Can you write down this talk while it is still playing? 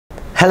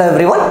Hello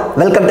everyone,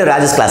 welcome to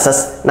Raju's classes.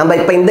 நம்ம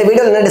இப்போ இந்த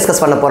வீடியோல என்ன டிஸ்கஸ்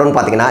பண்ண போறோம்னு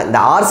பாத்தீங்கன்னா இந்த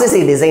RCC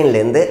Designல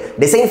இருந்து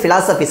டிசைன்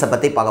philosophies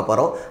பத்தி பார்க்க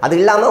போறோம். அது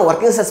இல்லாம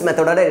working stress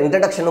methodோட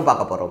இன்ட்ரோடக்ஷனும்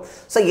பார்க்க போறோம்.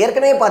 சோ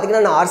ஏற்கனவே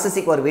பாத்தீங்கன்னா நான் RCC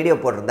க்கு ஒரு வீடியோ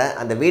போட்டிருந்தேன்.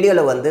 அந்த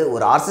வீடியோல வந்து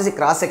ஒரு RCC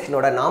cross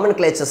sectionோட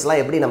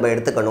nomenclaturesலாம் எப்படி நம்ம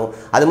எடுத்துக்கணும்.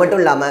 அது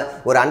மட்டும் இல்லாம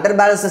ஒரு under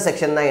balanced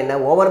sectionனா என்ன,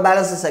 over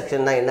balanced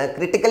sectionனா என்ன,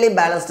 critically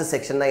balanced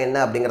sectionனா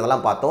என்ன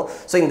அப்படிங்கறதெல்லாம் பார்த்தோம்.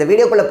 சோ இந்த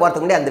வீடியோக்குள்ள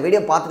போறதுக்கு முன்னாடி அந்த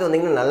வீடியோ பார்த்துட்டு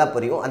வந்தீங்கன்னா நல்லா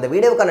புரியும். அந்த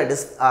வீடியோக்கான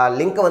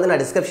லிங்க் வந்து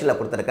நான் டிஸ்கிரிப்ஷன்ல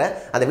கொடுத்திருக்கேன்.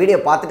 அந்த வீடியோ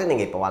பார்த்துட்டு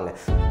நீங்க இப்போ வாங்க.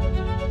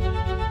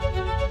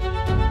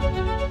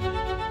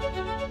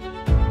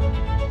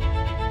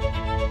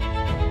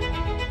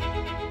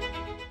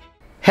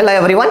 Hello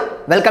everyone,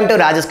 welcome to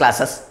Raju's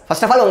classes.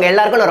 First of all, உங்க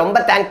எல்லாருக்கும் நான் ரொம்ப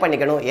தேங்க்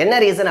பண்ணிக்கணும். என்ன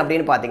ரீசன்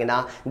அப்படினு பாத்தீங்கன்னா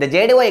இந்த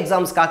JDO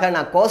எக்ஸாம்ஸ்க்காக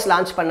நான் கோர்ஸ்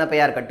லான்ச்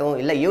பண்ணப்பையா இருக்கட்டும்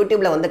இல்ல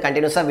YouTubeல வந்து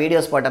கண்டினியூஸா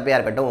வீடியோஸ் போட்டப்பையா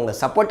இருக்கட்டும் உங்க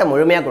சப்போர்ட்டை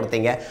முழுமையா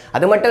கொடுத்தீங்க.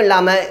 அது மட்டும்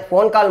இல்லாம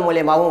ஃபோன் கால்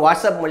மூலமாவும்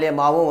வாட்ஸ்அப்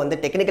மூலமாவும் வந்து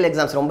டெக்னிக்கல்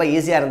எக்ஸாம்ஸ் ரொம்ப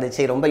ஈஸியா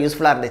இருந்துச்சு, ரொம்ப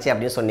யூஸ்ஃபுல்லா இருந்துச்சு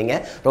அப்படினு சொன்னீங்க.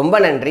 ரொம்ப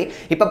நன்றி.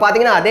 இப்போ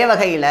பாத்தீங்கன்னா அதே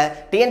வகையில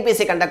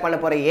TNPSC கண்டக்ட் பண்ண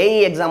போற ESE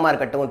எக்ஸாமா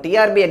இருக்கட்டும்,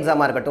 TRB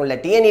எக்ஸாமா இருக்கட்டும் இல்ல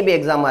TNEB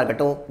எக்ஸாமா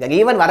இருக்கட்டும்,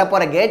 ஈவன் வர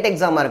போற கேட்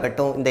எக்ஸாமா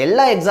இருக்கட்டும், இந்த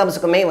எல்லா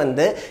எக்ஸாம்ஸ்க்குமே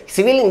வந்து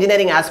சிவில்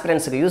இன்ஜினியரிங்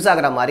ஆஸ்பிரண்ட்ஸ்க்கு யூஸ்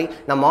ஆகுற மாதிரி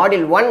நான்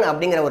மாடியூல் 1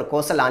 அப்படிங்கிற ஒரு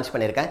கோர்ஸை லான்ச்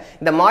பண்ணியிருக்கேன்.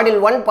 இந்த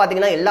மாடியூல் 1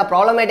 பார்த்தீங்கன்னா எல்லா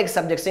ப்ராப்ளமேட்டிக்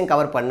சப்ஜெக்ட்ஸையும்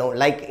கவர் பண்ணும்.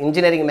 Like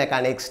engineering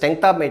mechanics,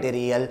 strength of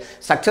material,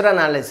 structure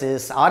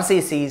analysis,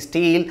 RCC,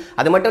 steel,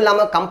 அது மட்டும்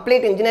இல்லாமல்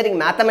கம்ப்ளீட் இன்ஜினியரிங்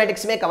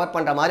மேத்தமேட்டிக்ஸுமே கவர்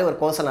பண்ணுற மாதிரி ஒரு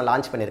கோர்ஸை நான்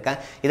லான்ச் பண்ணியிருக்கேன்.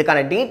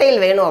 இதுக்கான டீட்டெயில்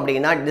வேணும்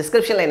அப்படின்னா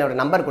டிஸ்கிரிப்ஷனில் என்னோட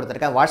நம்பர்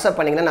கொடுத்துருக்கேன். வாட்ஸ்அப்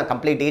பண்ணிங்கன்னா நான்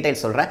கம்ப்ளீட் டீட்டெயில்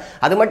சொல்கிறேன்.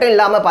 அது மட்டும்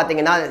இல்லாமல்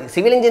பார்த்தீங்கன்னா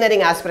சிவில்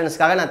இன்ஜினியரிங்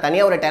ஆஸ்பிரண்ட்ஸ்க்காக நான்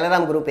தனியாக ஒரு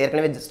டெலகிராம் குரூப்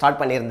ஏற்கனவே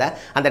ஸ்டார்ட் பண்ணியிருந்தேன்.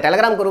 அந்த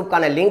டெலகிராம்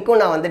குரூப்புக்கான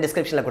லிங்க்கும் நான் வந்து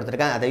டிஸ்கிரிப்ஷனில்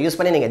கொடுத்துருக்கேன். அதை யூஸ்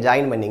பண்ணி நீங்கள்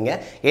ஜாயின் பண்ணிங்க.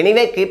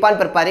 Anyway keep on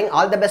preparing.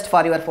 All the best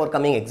for your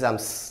forthcoming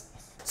exams.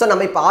 So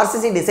நம்ம இப்போ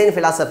RCC Design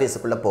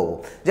Philosophies-க்குள்ள போவோம்.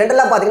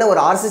 ஜெனரலாக பார்த்தீங்கன்னா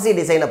ஒரு RCC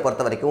டிசைனை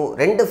பொறுத்த வரைக்கும்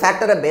ரெண்டு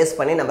ஃபேக்டரை பேஸ்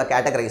பண்ணி நம்ம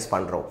கேட்டகரைஸ்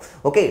பண்ணுறோம்.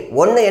 ஓகே,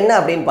 ஒன்று என்ன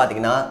அப்படின்னு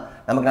பார்த்தீங்கன்னா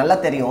நமக்கு நல்லா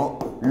தெரியும்,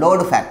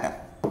 லோடு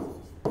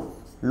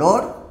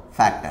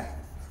ஃபேக்டர்.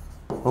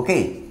 ஓகே,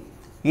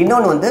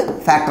 இன்னொன்று வந்து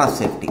ஃபேக்டர் ஆஃப்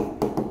சேஃப்டி.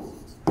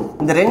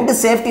 இந்த ரெண்டு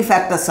சேஃப்டி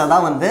ஃபேக்டர்ஸை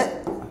தான் வந்து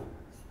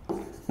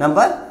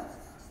நம்ம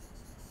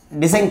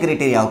டிசைன்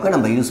கிரைட்டீரியாவுக்கு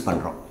நம்ம யூஸ்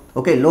பண்ணுறோம்.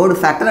 Okay, load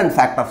factor and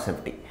factor of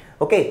safety.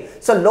 Okay,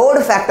 so load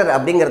factor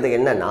அப்படிங்கிறது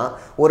என்னன்னா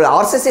ஒரு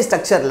RCC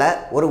ஸ்ட்ரக்சரில்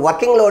ஒரு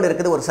ஒர்க்கிங் லோடு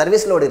இருக்குது, ஒரு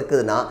சர்வீஸ் லோடு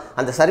இருக்குதுன்னா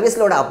அந்த சர்வீஸ்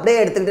லோடு அப்படியே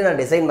எடுத்துக்கிட்டு நான்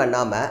டிசைன்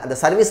பண்ணாமல் அந்த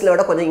சர்வீஸ்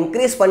லோட கொஞ்சம்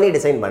இன்க்ரீஸ் பண்ணி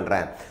டிசைன்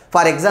பண்ணுறேன்.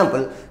 ஃபார்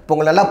எக்ஸாம்பிள், இப்போ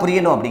உங்களெல்லாம்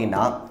புரியணும்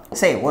அப்படின்னா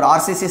ஒரு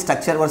RCC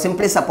ஸ்ட்ரக்சர், ஒரு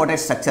சிம்பிளி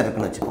சப்போர்ட்டட் ஸ்ட்ரக்சர்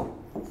இருக்குன்னு வச்சுப்போம்.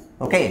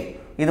 ஓகே,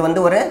 இது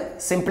வந்து ஒரு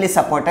சிம்பிளி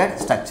சப்போர்ட்டட்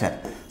ஸ்ட்ரக்சர்.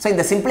 ஸோ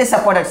இந்த சிம்பிளி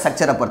சப்போர்ட்டட்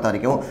ஸ்ட்ரக்சரை பொறுத்த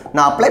வரைக்கும்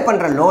நான் அப்ளை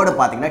பண்ணுற லோடு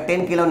பார்த்தீங்கன்னா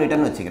 10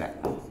 kN வச்சுக்கிறேன்.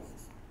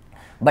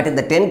 பட்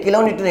இந்த 10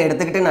 kN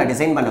எடுத்துக்கிட்டு நான்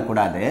டிசைன்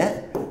பண்ணக்கூடாது.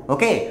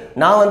 ஓகே,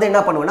 நான் வந்து என்ன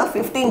பண்ணுவேன்னா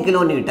 15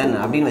 kN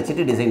அப்படின்னு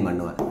வச்சுட்டு டிசைன்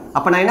பண்ணுவேன்.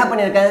 அப்போ நான் என்ன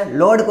பண்ணியிருக்கேன்,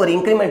 லோடுக்கு ஒரு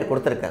இன்க்ரிமெண்ட்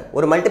கொடுத்துருக்கேன்,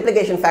 ஒரு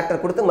மல்டிப்ளிகேஷன்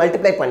ஃபேக்டர் கொடுத்து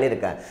மல்டிப்ளை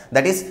பண்ணியிருக்கேன்.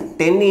 தட் இஸ்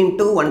 10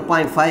 ×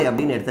 1.5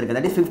 அப்படின்னு எடுத்திருக்கேன்.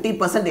 தட் இஸ்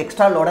 50%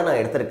 எக்ஸ்ட்ரா லோடை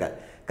நான் எடுத்திருக்கேன்.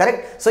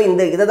 கரெக்ட். ஸோ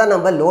இதை தான்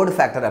நம்ம லோடு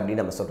ஃபேக்டர்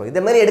அப்படின்னு நம்ம சொல்கிறோம்.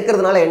 இதே மாதிரி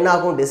எடுக்கிறதுனால என்ன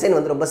ஆகும், டிசைன்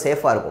வந்து ரொம்ப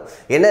சேஃபாக இருக்கும்.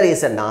 என்ன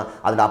ரீசன்னா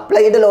அதோட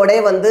அப்ளைடு லோடே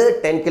வந்து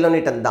 10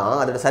 kN தான்,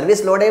 அதோட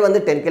சர்வீஸ் லோடே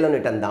வந்து 10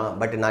 kN தான்.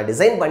 பட் நான்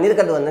டிசைன்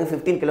பண்ணியிருக்கிறது வந்து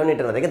 15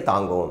 kN வரைக்கும்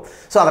தாங்கும்.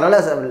 ஸோ அதனால்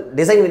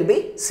design will be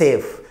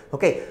safe.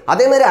 Okay,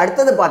 அதே மாதிரி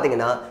அடுத்தது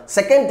பார்த்தீங்கன்னா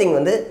செகண்ட் திங்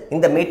வந்து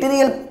இந்த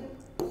மெட்டீரியல்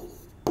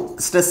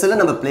ஸ்ட்ரெஸ்ஸில்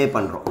நம்ம ப்ளே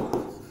பண்ணுறோம்.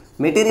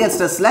 மெட்டீரியல்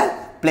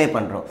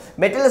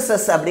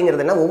ஸ்ட்ரெஸ்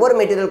அப்படிங்கிறதுனா ஒவ்வொரு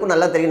மெட்டீரியலுக்கும்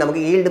நல்லா தெரியும்,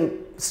 நமக்கு ஈல்டு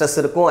ஸ்ட்ரெஸ்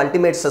இருக்கும்,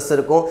 அல்டிமேட் ஸ்ட்ரெஸ்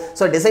இருக்கும்.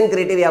 ஸோ டிசைன்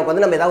கிரைட்டீரியாவுக்கு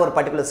வந்து நம்ம ஏதாவது ஒரு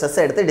பர்டிகுலர்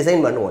ஸ்ட்ரெஸ்ஸை எடுத்து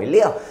டிசைன் பண்ணுவோம்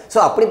இல்லையா. ஸோ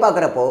அப்படி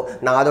பார்க்குறப்போ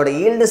நான் அதோட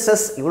ஈல்டு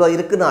ஸ்ட்ரெஸ் இவ்வளோ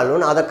இருக்குனாலும்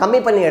நான் அதை கம்மி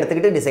பண்ணி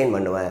எடுத்துக்கிட்டு டிசைன்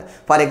பண்ணுவேன்.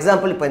 ஃபார்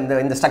எக்ஸாம்பிள், இப்போ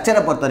இந்த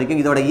ஸ்ட்ரக்சரை பொறுத்த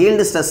வரைக்கும் இதோட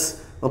yield stress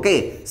okay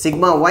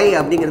sigma Y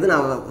அப்படிங்கிறது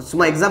நான்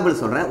சும்மா எக்ஸாம்பிள்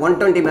சொல்கிறேன்,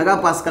 120 MPa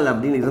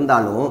அப்படின்னு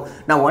இருந்தாலும்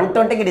நான்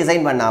 120க்கு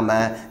டிசைன்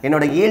பண்ணாமல்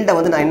என்னோட ஈல்டை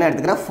வந்து நான் என்ன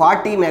எடுத்துக்கிறேன்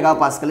 40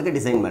 MPa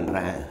டிசைன்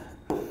பண்ணுறேன்.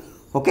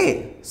 Okay,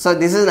 so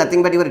this is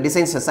nothing but ஒரு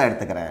டிசைன் ஸ்ட்ரெஸ்ஸாக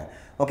எடுத்துக்கிறேன்.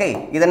 ஓகே,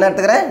 இது என்ன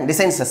எடுத்துக்கிறேன்,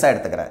 டிசைன் ஸ்ட்ரெஸ்ஸாக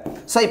எடுத்துக்கிறேன்.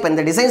 ஸோ இப்போ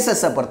இந்த டிசைன்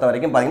ஸ்ட்ரெஸ்ஸை பொறுத்த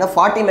வரைக்கும் பார்த்தீங்கன்னா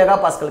 40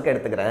 MPa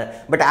எடுத்துக்கிறேன்.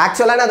 பட்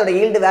ஆக்சுவலான அதோட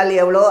ஈல்டு வேல்யூ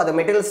எவ்வளோ, அது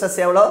மெட்டீரியல்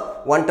ஸ்ட்ரெஸ் எவ்வளோ,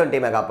 120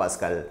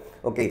 MPa.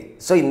 ஓகே,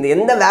 ஸோ இந்த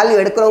எந்த வேல்யூ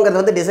எடுக்கிறோங்கிறது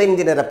வந்து டிசைன்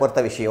இன்ஜினியரை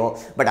பொறுத்த விஷயம்.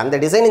 பட் அந்த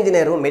டிசைன்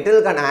இன்ஜினியரும்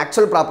மெட்டீரியலுக்கான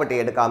ஆக்சுவல்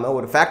ப்ராப்பர்ட்டி எடுக்காமல்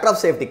ஒரு ஃபேக்டர்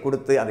ஆஃப் சேஃப்டி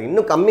கொடுத்து அதை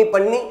இன்னும் கம்மி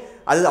பண்ணி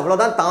அது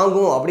அவ்வளோதான்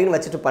தாங்கும் அப்படின்னு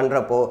வச்சுட்டு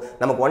பண்ணுறப்போ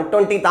நமக்கு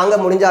 120 தாங்க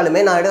முடிஞ்சாலுமே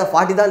நான் எடுக்க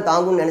 40 தான்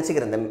தாங்கும்னு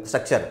நினச்சிக்கிறேன் இந்த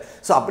ஸ்ட்ரக்சர்.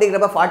 ஸோ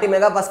அப்படிங்கிறப்ப 40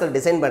 MPa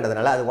டிசைன்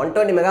பண்ணுறதுனால அது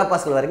 120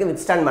 MPa வரைக்கும்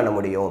வித்ஸ்டாண்ட் பண்ண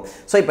முடியும்.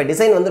 ஸோ இப்போ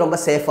டிசைன் வந்து ரொம்ப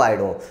சேஃப்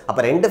ஆகிடும்.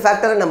 அப்போ ரெண்டு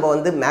ஃபேக்டரை நம்ம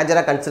வந்து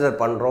மேஜராக கன்சிடர்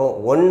பண்ணுறோம்.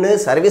 ஒன்று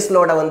சர்வீஸ்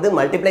லோட வந்து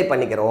மல்டிப்ளை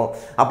பண்ணிக்கிறோம்,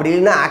 அப்படி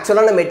இல்லைன்னா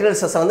ஆக்சுவலான மெட்டீரியல்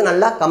ஸ்ட்ரெஸ்ஸை வந்து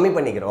நல்லா கம்மி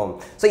பண்ணிக்கிறோம்.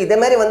 ஸோ இதே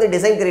மாதிரி வந்து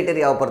டிசைன்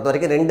கிரைட்டீரியாவை பொறுத்த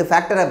வரைக்கும் ரெண்டு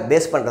ஃபேக்டரை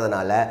பேஸ்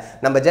பண்ணுறதுனால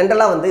நம்ம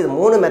ஜென்ரலாக வந்து இது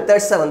 3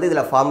 மெத்தட்ஸை வந்து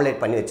இதில் ஃபார்முலேட்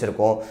பண்ணி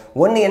வச்சுருக்கோம்.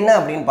 ஒன்று என்ன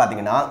அப்படின்னு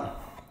பார்த்தீங்கன்னா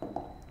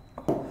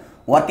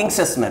working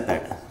stress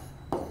method.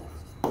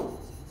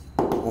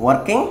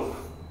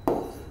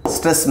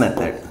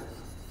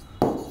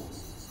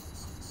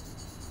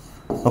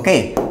 Okay,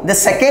 the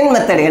second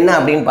method என்ன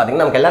அப்படின்னு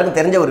பார்த்தீங்கன்னா நமக்கு எல்லாருக்கும்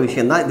தெரிஞ்ச ஒரு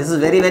விஷயம் தான். This is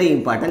very very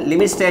important.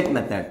 Limit state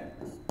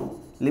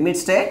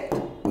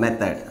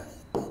method.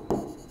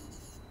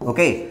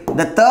 Okay,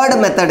 the third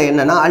method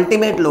என்னன்னா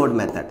ultimate load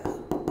method.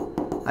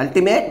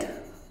 Ultimate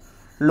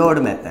load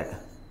method.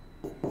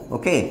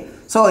 Okay,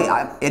 so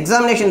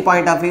examination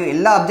point of view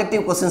எல்லா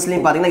objective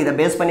questionsலயும் பாத்தீங்கன்னா இத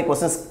பேஸ் பண்ணி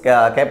questions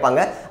கேட்பாங்க.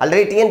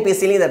 ஆல்ரெடி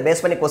TNPSC ல இத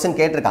பேஸ் பண்ணி question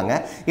கேட்டிருக்காங்க.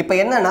 இப்போ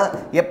என்னன்னா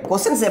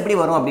questions எப்படி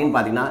வரும் அப்படினு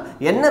பாத்தீங்கன்னா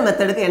என்ன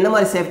மெத்தடுக்கு என்ன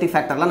மாதிரி சேஃப்டி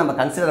ஃபேக்டர்லாம் நம்ம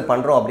கன்சிடர்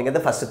பண்றோம்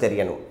அப்படிங்கிறது ஃபர்ஸ்ட்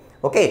தெரியணும்.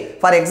 ஓகே,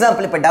 ஃபார்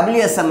எக்ஸாம்பிள் இப்போ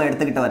WSM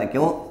எடுத்துக்கிட்ட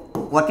வரைக்கும்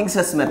working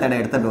stress method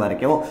எடுத்துக்கிட்ட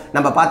வரைக்கும்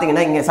நம்ம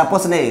பாத்தீங்கன்னா இங்க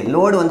சப்போஸ்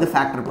லோட் வந்து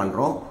ஃபேக்டர்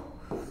பண்றோம்.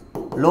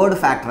 load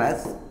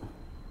factors.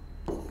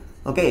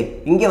 ஓகே,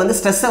 இங்க வந்து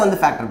ஸ்ட்ரெஸ் வந்து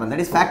ஃபேக்டர் பண்றோம்.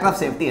 That is factor of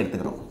safety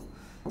எடுத்துக்கிறோம்.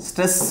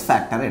 ஸ்ட்ரெஸ்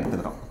ஃபேக்டர்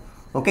எடுத்துக்கிறோம்.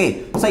 ஓகே,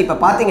 ஸோ இப்போ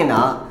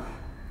பார்த்தீங்கன்னா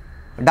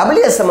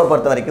WSM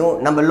பொறுத்த வரைக்கும்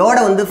நம்ம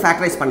லோடை வந்து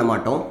ஃபேக்டரைஸ் பண்ண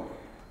மாட்டோம்.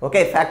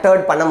 ஓகே,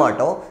 ஃபேக்டர்ட் பண்ண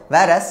மாட்டோம்.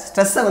 வேற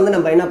ஸ்ட்ரெஸ்ஸை வந்து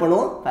நம்ம என்ன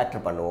பண்ணுவோம்,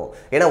 ஃபேக்டர் பண்ணுவோம்.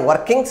 ஏன்னா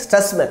ஒர்க்கிங்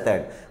ஸ்ட்ரெஸ்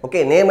மெத்தட்.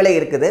 ஓகே, நேம்லே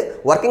இருக்குது.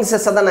 ஒர்க்கிங்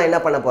ஸ்ட்ரெஸ்ஸை தான் நான்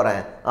என்ன பண்ண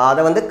போகிறேன்,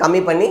 அதை வந்து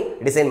கம்மி பண்ணி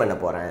டிசைன் பண்ண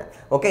போகிறேன்.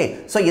 ஓகே,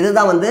 ஸோ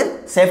இதுதான் வந்து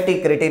safety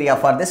criteria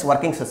for this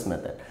working stress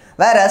method.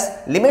 வேற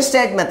லிமிட்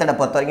ஸ்டேட் மெத்தடை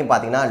பொறுத்த வரைக்கும்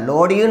பார்த்தீங்கன்னா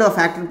லோடையும் நான்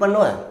ஃபேக்டர்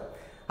பண்ணுவேன்,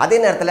 அதே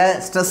நேரத்தில்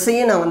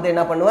ஸ்ட்ரெஸ்ஸையும் நான் வந்து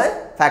என்ன பண்ணுவேன்,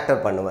 ஃபேக்டர்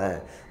பண்ணுவேன்.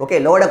 ஓகே,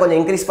 லோடை கொஞ்சம்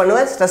இன்க்ரீஸ்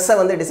பண்ணுவேன், ஸ்ட்ரெஸ்ஸை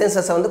வந்து டிசைன்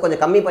ஸ்ட்ரெஸ்ஸை வந்து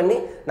கொஞ்சம் கம்மி பண்ணி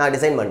நான்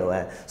டிசைன்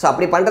பண்ணுவேன். ஸோ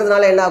அப்படி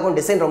பண்ணுறதுனால என்ன ஆகும்,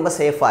 டிசைன் ரொம்ப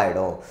சேஃப்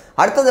ஆகிடும்.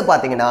 அடுத்தது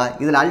பார்த்தீங்கன்னா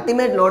இதில்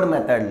அல்டிமேட் லோடு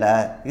மெத்தடில்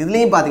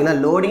இதுலேயும்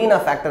பார்த்தீங்கன்னா லோடையும்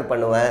நான் ஃபேக்டர்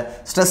பண்ணுவேன்,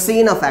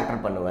 ஸ்ட்ரெஸ்ஸையும் நான்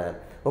ஃபேக்டர் பண்ணுவேன்.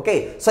 ஓகே,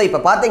 ஸோ இப்போ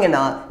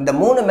பார்த்தீங்கன்னா இந்த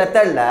 3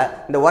 மெத்தடில்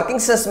இந்த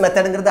ஒர்க்கிங் ஸ்ட்ரெஸ்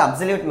மெத்தடுங்கிறது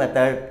அப்சல்யூட்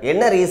மெத்தட்.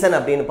 என்ன ரீசன்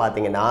அப்படின்னு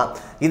பார்த்தீங்கன்னா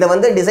இதை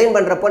வந்து டிசைன்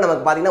பண்ணுறப்போ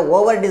நமக்கு பார்த்தீங்கன்னா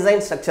ஓவர்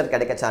டிசைன் ஸ்ட்ரக்சர்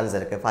கிடைக்க சான்ஸ்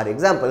இருக்குது. ஃபார்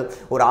எக்ஸாம்பிள்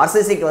ஒரு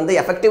RCCக்கு வந்து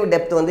எஃபெக்டிவ்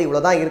டெப்த் வந்து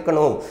இவ்வளோ தான்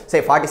இருக்கணும்,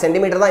 சரி 40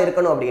 சென்டிமீட்டர் தான்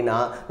இருக்கணும் அப்படின்னா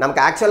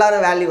நமக்கு ஆக்சுவலான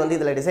வேல்யூ வந்து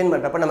இதில் டிசைன்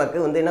பண்ணுறப்ப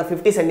நமக்கு வந்து என்ன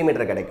 50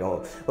 சென்டிமீட்டர் கிடைக்கும்.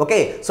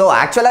 ஓகே, ஸோ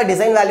ஆக்சுவலாக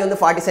டிசைன் வேல்யூ வந்து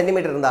 40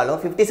 சென்டிமீட்டர் இருந்தாலும்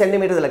 50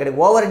 சென்டிமீட்டர் இதில்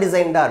கிடைக்கும். ஓவர்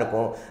டிசைன் தான்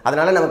இருக்கும்.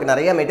 அதனால் நமக்கு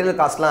நிறைய மெட்டீரியல்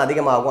காஸ்ட்லாம்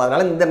அதிகமாகும்.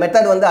 அதனால் இந்த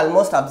மெத்தட் வந்து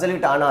ஆல்மோஸ்ட்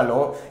அப்சல்யூட்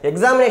ஆனாலும்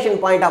எக்ஸாமினேஷன்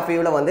பாயிண்ட் ஆஃப்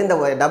வியூவில் வந்து இந்த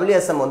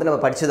WSM வந்து நம்ம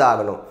படிச்சுதான்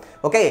ஆகணும்.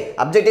 ஓகே,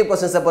 அப்ஜெக்டிவ்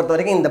கொஸ்டின்ஸை பொறுத்த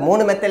வரைக்கும் இந்த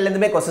 3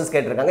 மெத்தட்லேருந்துமே கொஸ்டின்ஸ்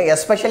கேட்டிருக்காங்க.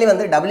 எஸ்பெஷலி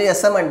வந்து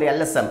WSM அண்ட்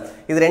LSM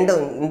இது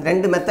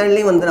ரெண்டு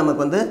மெத்தட்லையும் வந்து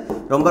நமக்கு வந்து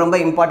ரொம்ப ரொம்ப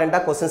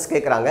இம்பார்ட்டண்ட்டாக கொஸ்டின்ஸ்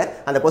கேட்குறாங்க.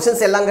 அந்த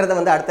கொஸ்டின்ஸ் எல்லாங்கிறத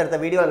வந்து அடுத்தடுத்த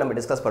வீடியோவில் நம்ம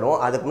டிஸ்கஸ் பண்ணுவோம்.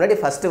 அதுக்கு முன்னாடி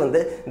ஃபஸ்ட்டு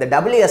வந்து இந்த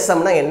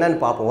WSMனா என்னன்னு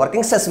பார்ப்போம்,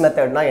 ஒர்க்கிங் ஸ்ட்ரெஸ்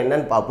மெத்தட்னா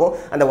என்னன்னு பார்ப்போம்.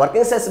 அந்த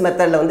ஒர்க்கிங் ஸ்ட்ரெஸ்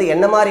மெத்தடில் வந்து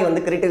என்ன மாதிரி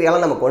வந்து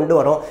கிரைட்டீரியாலாம் நம்ம கொண்டு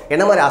வரோம்,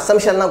 என்ன மாதிரி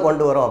அசம்ஷன்லாம்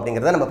கொண்டு வரோம்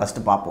அப்படிங்கிறத நம்ம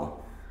ஃபஸ்ட்டு பார்ப்போம்.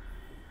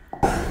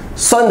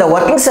 ஸோ இந்த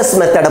ஒர்க்கிங் ஸ்ட்ரெஸ்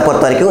மெத்தடை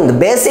பொறுத்த வரைக்கும் இந்த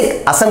பேசிக்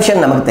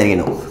அசம்ஷன் நமக்கு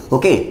தெரியணும்.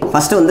 ஓகே,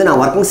 ஃபஸ்ட்டு வந்து நான்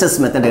ஒர்க்கிங் ஸ்ட்ரெஸ்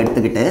மெத்தடை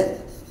எடுத்துக்கிட்டு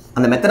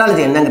அந்த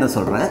மெத்தடாலஜி என்னங்கிறத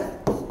சொல்கிறேன்.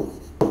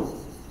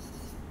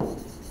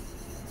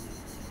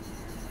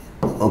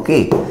 ஓகே,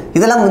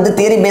 இதெல்லாம் வந்து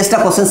தியரி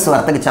பேஸ்டாக கொஸ்டின்ஸ்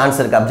வரதுக்கு சான்ஸ்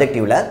இருக்குது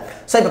அப்ஜெக்டிவில்.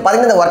 ஸோ இப்போ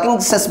பார்த்தீங்கன்னா இந்த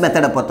ஒர்க்கிங் ஸ்ட்ரெஸ்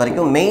மெத்தடை பொறுத்த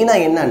வரைக்கும்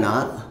மெயினாக என்னன்னா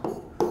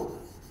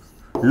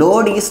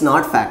load is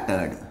not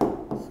factored.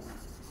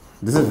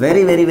 This is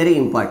very very very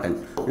important.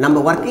 நம்ம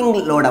ஒர்க்கிங்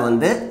லோடை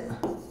வந்து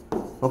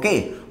okay,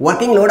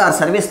 working load R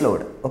service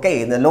load. Okay,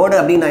 இந்த லோடு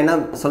அப்படின்னு நான் என்ன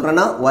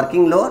சொல்கிறேன்னா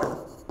working load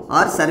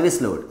R service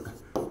load.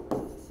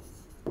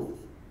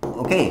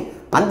 Okay,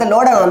 அந்த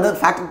லோடை வந்து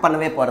ஃபேக்டர்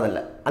பண்ணவே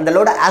போகிறதில்ல, அந்த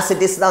லோடை ஆஸ்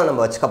இட் இஸ் தான்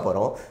நம்ம வச்சுக்க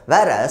போகிறோம்.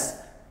 வேறஸ்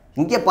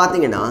இங்கே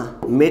பார்த்தீங்கன்னா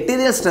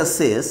material stress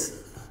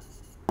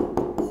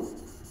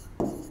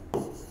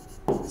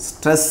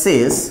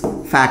is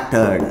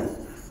factored.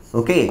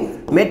 Okay,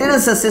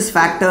 material stress is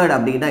factored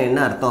அப்படின்னா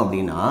என்ன அர்த்தம்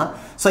அப்படின்னா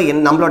ஸோ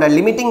நம்மளோட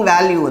லிமிட்டிங்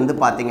வேல்யூ வந்து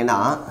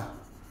பார்த்தீங்கன்னா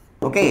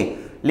ஓகே,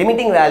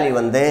 லிமிட்டிங் வேல்யூ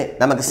வந்து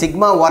நமக்கு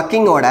sigma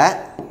ஒர்க்கிங்கோட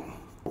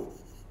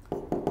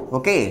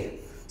okay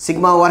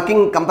sigma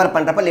working compare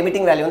பண்ணுறப்ப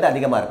லிமிட்டிங் வேல்யூ வந்து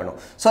அதிகமாக இருக்கணும்.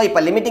 ஸோ இப்போ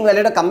லிமிட்டிங்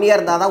வேல்யூட கம்மியாக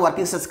இருந்தால் தான்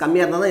ஒர்க்கிங் ஸ்ட்ரெஸ்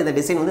கம்மியாக இருந்தால் தான் இந்த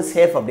டிசைன் வந்து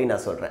சேஃப் அப்படின்னு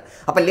நான் சொல்கிறேன்.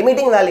 அப்போ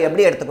லிமிட்டிங் வேல்யூ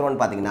எப்படி எடுத்துக்கிறோம்னு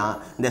பார்த்தீங்கன்னா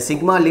இந்த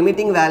சிக்மா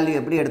லிமிட்டிங் வேல்யூ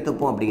எப்படி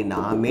எடுத்துப்போம் அப்படின்னா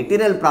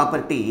material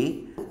property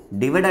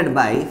divided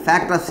by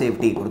factor of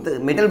safety கொடுத்து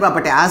material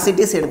property as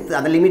it is எடுத்து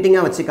அதை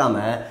லிமிட்டிங்காக வச்சுக்காம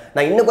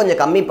நான் இன்னும்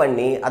கொஞ்சம் கம்மி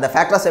பண்ணி அதை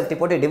ஃபேக்டர் ஆஃப் சேஃப்டி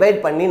போட்டு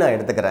டிவைட் பண்ணி நான்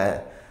எடுத்துக்கிறேன்.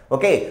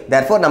 ஓகே,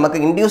 தேர்ஃபோர் நமக்கு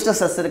இன்டியூஸ்டு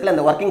ஸ்ட்ரெஸ் இருக்குல்ல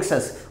இந்த ஒர்க்கிங்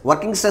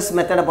ஸ்ட்ரெஸ்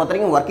மெத்தடை பொறுத்த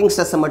வரைக்கும் ஒர்க்கிங்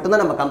ஸ்ட்ரெஸ்ஸை மட்டும்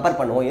தான் நம்ம கம்பேர்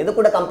பண்ணுவோம். எது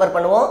கூட கம்பேர்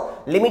பண்ணுவோம்,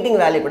 லிமிட்டிங்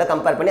வேல்யூ கூட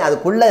கம்பேர் பண்ணி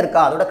அதுக்குள்ளே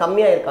இருக்கா அதோட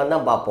கம்மியாக இருக்கான்னு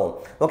தான் பார்ப்போம்.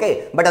 ஓகே,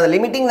 பட் அந்த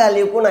லிமிட்டிங்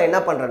வேல்யூக்கும் நான்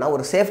என்ன பண்ணுறேன்னா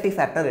ஒரு சேஃப்டி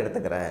ஃபேக்டர்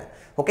எடுத்துக்கிறேன்.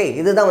 ஓகே,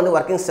 இதுதான் வந்து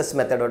ஒர்க்கிங் ஸ்ட்ரெஸ்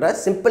மெத்தடோட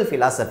சிம்பிள்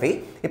ஃபிலாசபி.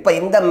 இப்போ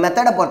இந்த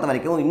மெத்தடை பொறுத்த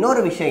வரைக்கும்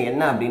இன்னொரு விஷயம்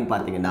என்ன அப்படின்னு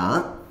பார்த்தீங்கன்னா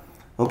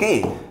okay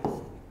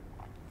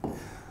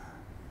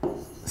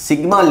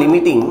sigma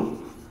limiting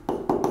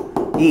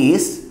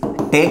is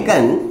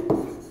taken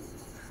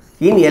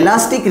in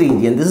elastic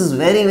region. This is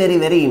very very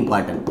very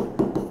important.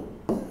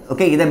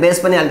 Okay, இதை பேஸ்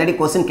பண்ணி ஆல்ரெடி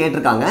கொஸ்டின்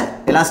கேட்டிருக்காங்க.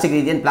 எலாஸ்டிக்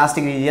ரீஜியன்,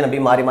 பிளாஸ்டிக் ரீஜியன் அப்படி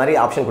மாறி மாறி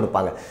ஆப்ஷன்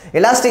கொடுப்பாங்க.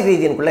 எலாஸ்டிக்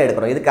ரீஜியனுக்குள்ளே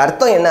எடுக்கிறோம். இதுக்கு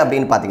அர்த்தம் என்ன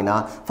அப்படின்னு பார்த்தீங்கன்னா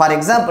ஃபார்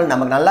எக்ஸாம்பிள்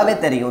நமக்கு நல்லாவே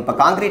தெரியும். இப்போ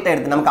காங்கிரீட்டை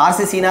எடுத்து நமக்கு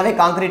RCCனாவே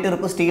காங்கிரீட்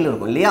இருக்கும், ஸ்டீல்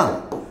இருக்கும் இல்லையா.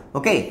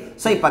 ஓகே,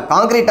 ஸோ இப்போ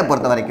காங்கிரீட்டை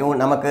பொறுத்த வரைக்கும்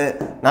நமக்கு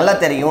நல்லா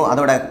தெரியும்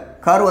அதோட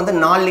கர்வ் வந்து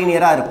நான்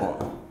லீனியராக இருக்கும்.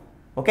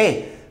 ஓகே,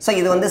 ஸோ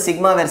இது வந்து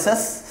sigma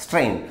versus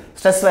strain,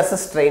 stress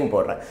versus strain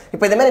போடுறேன்.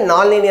 இப்போ இதே மாதிரி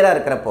நான் லீனியராக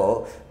இருக்கிறப்போ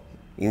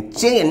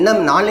என்ன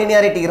நான்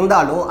லீனியாரிட்டி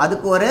இருந்தாலும்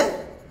அதுக்கு ஒரு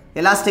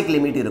எலாஸ்டிக்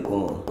லிமிட்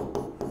இருக்கும்.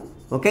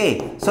 ஓகே,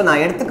 ஸோ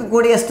நான்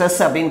எடுத்துக்கக்கூடிய ஸ்ட்ரெஸ்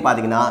அப்படின்னு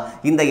பார்த்தீங்கன்னா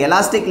இந்த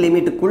எலாஸ்டிக்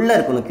லிமிட்டுக்குள்ளே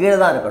இருக்கணும், கீழே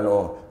தான்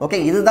இருக்கணும். ஓகே,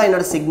 இதுதான்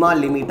என்னோட சிக்மா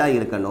லிமிட்டாக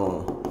இருக்கணும்.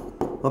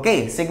 ஓகே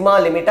சிக்மா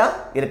லிமிட்டாக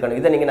இருக்கணும்.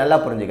 இதை நீங்கள் நல்லா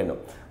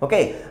புரிஞ்சுக்கணும். ஓகே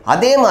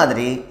அதே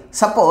மாதிரி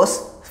சப்போஸ்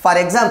ஃபார்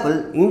எக்ஸாம்பிள்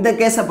இந்த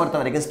கேஸை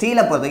பொறுத்த வரைக்கும்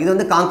ஸ்டீலை பொறுத்த இது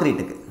வந்து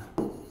கான்க்ரீட்டுக்கு.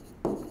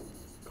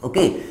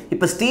 ஓகே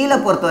இப்போ ஸ்டீலை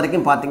பொறுத்த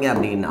வரைக்கும் பார்த்தீங்க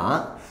அப்படின்னா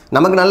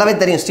நமக்கு நல்லாவே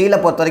தெரியும் ஸ்டீலை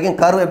பொறுத்த வரைக்கும்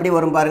கர்வ் எப்படி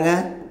வரும்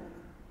பாருங்கள்.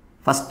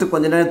 ஃபஸ்ட்டு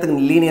கொஞ்ச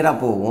நேரத்துக்கு லீனியராக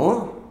போகும்,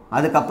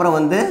 அதுக்கப்புறம்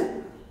வந்து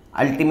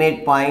ultimate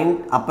point,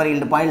 Appar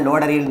yield point,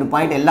 lower yield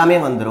point எல்லாமே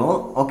வந்துடும்.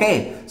 ஓகே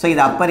ஸோ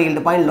இது Appar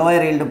yield point,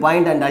 lower yield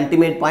point and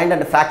ultimate point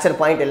and fracture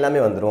point எல்லாமே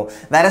வந்துடும்.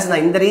 வேறஸ்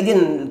நான் இந்த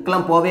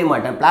ரீஜனுக்குலாம் போகவே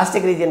மாட்டேன்,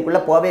 பிளாஸ்டிக்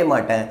ரீஜனுக்குள்ளே போகவே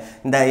மாட்டேன்.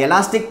 இந்த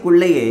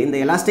எலாஸ்டிக்குள்ளேயே இந்த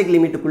எலாஸ்டிக்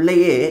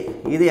லிமிட்டுக்குள்ளேயே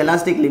இது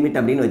எலாஸ்டிக் லிமிட்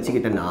அப்படின்னு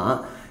வச்சுக்கிட்டேன்னா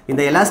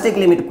இந்த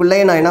எலாஸ்டிக்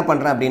லிமிட்டுக்குள்ளேயே நான் என்ன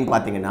பண்ணுறேன் அப்படின்னு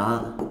பார்த்தீங்கன்னா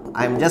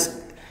I am just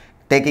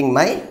taking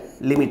my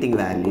limiting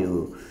value.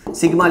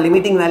 Sigma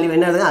limiting value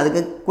என்ன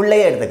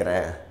அதுக்குள்ளேயே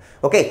எடுத்துக்கிறேன்.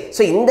 ஓகே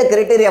ஸோ இந்த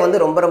கிரைட்டீரியா வந்து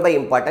ரொம்ப ரொம்ப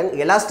இம்பார்ட்டன்ட்.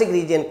 எலாஸ்டிக்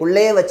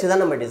ரீஜியனுக்குள்ளேயே வச்சு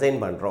தான் நம்ம டிசைன்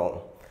பண்ணுறோம்.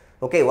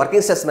 ஓகே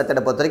ஒர்க்கிங் ஸ்ட்ரெஸ்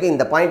மெத்தடை பொறுத்த வரைக்கும்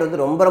இந்த பாயிண்ட் வந்து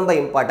ரொம்ப ரொம்ப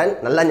இம்பார்ட்டன்ட்.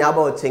 நல்லா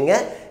ஞாபகம் வச்சுங்க.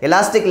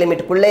 எலாஸ்டிக்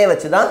லிமிட்டுக்குள்ளேயே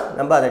வச்சு தான்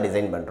நம்ம அதை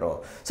டிசைன் பண்ணுறோம்.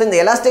 ஸோ இந்த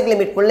எலாஸ்டிக்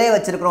லிமிட்குள்ளேயே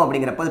வச்சிருக்கிறோம்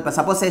அப்படிங்கிறப்ப இப்போ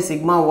சப்போஸ்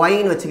சிக்மா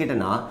ஒய்ன்னு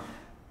வச்சுக்கிட்டேன்னா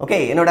ஓகே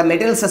என்னோட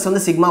மெட்டீரியல் ஸ்ட்ரெஸ்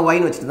வந்து சிக்மா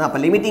ஒய்ன்னு வச்சுட்டு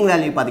அப்போ லிமிட்டிங்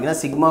வேல்யூ பார்த்தீங்கன்னா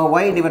sigma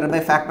Y divided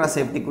by factor of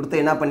safety கொடுத்து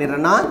என்ன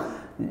பண்ணிடுறேன்னா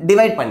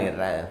டிவைட்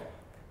பண்ணிடுறேன்.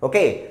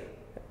 Okay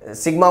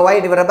sigma Y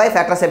divided by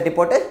factor of safety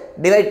போட்டு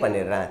டிவைட்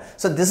பண்ணிடுறேன்.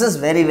 So this is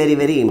very very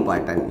very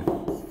important.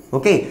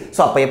 Okay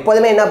so அப்போ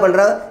எப்போதுமே என்ன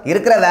பண்ணுறேன்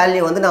இருக்கிற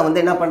வேல்யூ வந்து நான்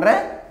வந்து என்ன பண்ணுறேன்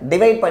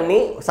டிவைட் பண்ணி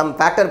சம்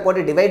ஃபேக்டர்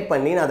போட்டு டிவைட்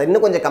பண்ணி நான் அதை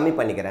இன்னும் கொஞ்சம் கம்மி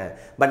பண்ணிக்கிறேன்.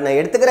 பட் நான்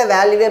எடுத்துக்கிற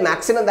வேல்யூவே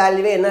மேக்ஸிமம்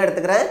வேல்யூவே என்ன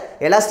எடுத்துக்கிறேன்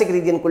எலாஸ்டிக்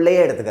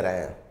ரீஜியனுக்குள்ளேயே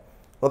எடுத்துக்கிறேன்.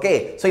 ஓகே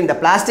ஸோ இந்த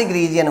பிளாஸ்டிக்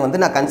ரீஜியனை வந்து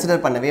நான்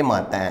கன்சிடர் பண்ணவே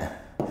மாட்டேன்.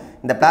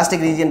 இந்த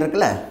பிளாஸ்டிக் ரீஜியன்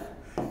இருக்குல்ல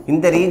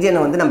இந்த ரீஜியனை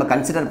வந்து நம்ம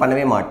கன்சிடர்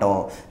பண்ணவே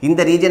மாட்டோம்.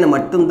 இந்த ரீஜியனை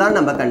மட்டும்தான்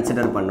நம்ம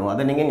கன்சிடர் பண்ணுவோம்.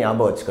 அதை நீங்கள்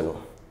ஞாபகம் வச்சுக்கணும்.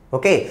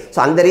 ஓகே ஸோ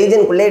அந்த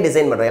ரீஜனுக்குள்ளே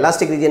டிசைன் பண்ணுறோம்,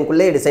 எலாஸ்டிக்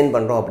ரீஜனுக்குள்ளே டிசைன்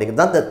பண்ணுறோம்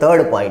அப்படிங்கிறது தான் the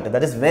third point.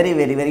 that is very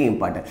very very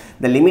important.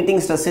 the limiting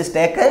stress is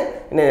taken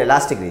in an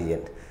elastic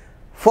region.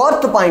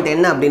 fourth point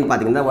என்ன அப்படின்னு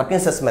பார்த்தீங்கன்னா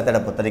ஒர்க்கிங் ஸ்ட்ரெஸ்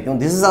மெத்தடை பொறுத்த வரைக்கும்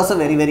this is also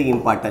very very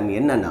important.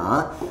 என்னன்னா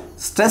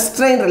ஸ்ட்ரெஸ்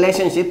ஸ்ட்ரெயின்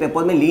ரிலேஷன்ஷிப்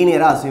எப்போதுமே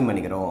லீனியராக assume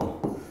பண்ணிக்கிறோம்.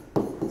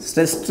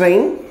 stress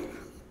strain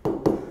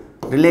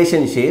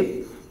relationship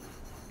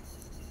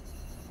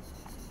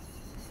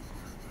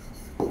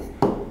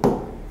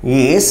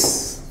is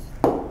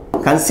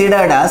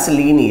considered as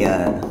linear.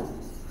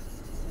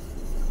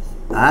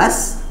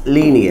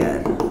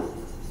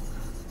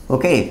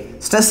 Okay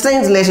stress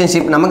strain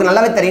relationship நமக்கு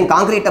நல்லாவே தெரியும்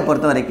கான்கிரீட்டை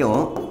பொறுத்த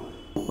வரைக்கும்.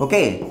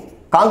 ஓகே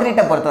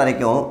கான்கிரீட்டை பொறுத்த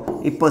வரைக்கும்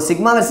இப்போ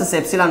சிக்மா வெர்சஸ்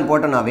எப்சிலான்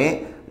போட்டோன்னாவே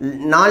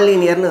நான்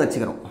லீனியர்னு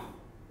வச்சுக்கிறோம்.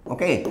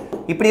 ஓகே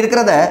இப்படி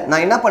இருக்கிறத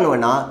நான் என்ன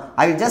பண்ணுவேன்னா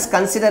I will just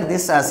consider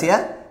this as a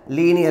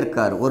linear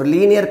curve. ஒரு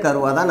லீனியர்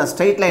கர்வாக தான் நான்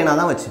ஸ்ட்ரெயிட் லைனாக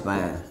தான்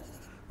வச்சுப்பேன்.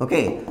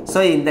 ஓகே ஸோ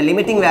இந்த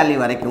லிமிட்டிங் வேல்யூ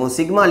வரைக்கும்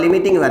சிக்மா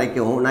லிமிட்டிங்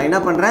வரைக்கும் நான் என்ன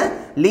பண்ணுறேன்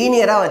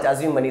லீனியராக வச்சு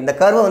அஸ்யூம் பண்ணி இந்த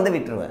கர்வை வந்து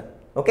விட்டுருவேன்.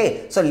 ஓகே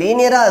ஸோ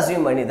லீனியராக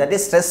அஸ்யூம் பண்ணி that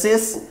is stress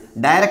is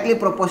directly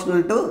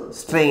proportional to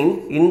strain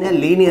in a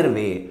linear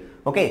way.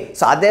 Okay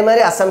so அதே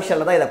மாதிரி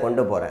அசம்ஷனில் தான் இதை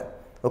கொண்டு போகிறேன்.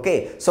 ஓகே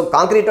ஸோ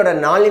கான்கிரீட்டோட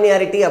நான்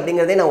லினியாரிட்டி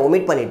அப்படிங்கிறதே நான்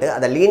ஒமிட் பண்ணிவிட்டு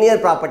அதை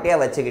லீனியர் ப்ராப்பர்ட்டியாக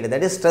வச்சுக்கிட்டு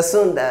that is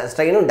ஸ்ட்ரெஸ்ஸும்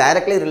ஸ்ட்ரெயினும்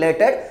directly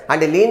related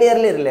and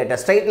linearly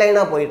related straight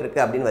லைனாக போயிட்டுருக்கு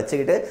அப்படின்னு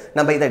வச்சுக்கிட்டு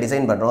நம்ம இதை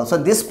டிசைன் பண்ணுறோம். So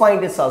this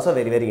point is also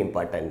very very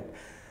important.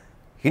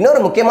 இன்னொரு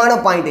முக்கியமான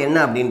பாயிண்ட் என்ன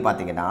அப்படின்னு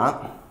பார்த்தீங்கன்னா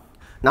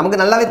நமக்கு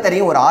நல்லாவே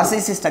தெரியும் ஒரு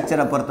ஆர்சிசி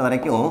ஸ்ட்ரக்சரை பொறுத்த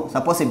வரைக்கும்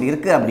சப்போஸ் இப்படி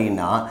இருக்குது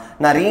அப்படின்னா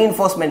நான்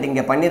ரீஇன்ஃபோர்ஸ்மெண்ட்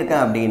இங்கே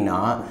பண்ணியிருக்கேன் அப்படின்னா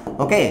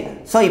ஓகே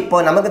ஸோ இப்போ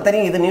நமக்கு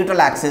தெரியும் இது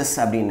நியூட்ரல் ஆக்சிஸ்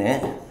அப்படின்னு.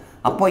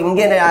 அப்போ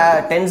இங்கே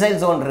டென்சைல்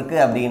ஜோன்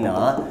இருக்குது அப்படின்னா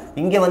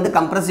இங்கே வந்து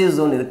கம்ப்ரசிவ்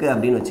ஜோன் இருக்குது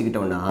அப்படின்னு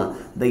வச்சுக்கிட்டோம்னா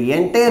த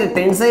என்டையர்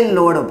டென்சைல்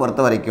லோடை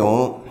பொறுத்த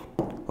வரைக்கும்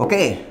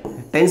ஓகே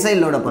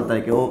டென்சைல் லோடை பொறுத்த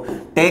வரைக்கும்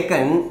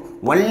taken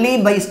only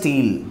by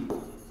steel.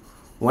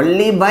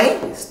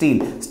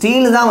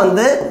 Steel தான்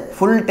வந்து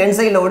ஃபுல்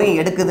டென்சைலோடையும்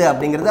எடுக்குது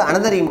அப்படிங்கிறது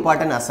அனதர்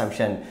இம்பார்ட்டன்ட்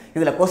அசம்ஷன்.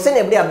 இதில் கொஸ்டின்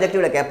எப்படி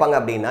அப்ஜெக்டிவில் கேட்பாங்க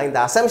அப்படின்னா இந்த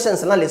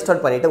அசம்ஷன்ஸ்லாம் லிஸ்ட்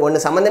அவுட் பண்ணிவிட்டு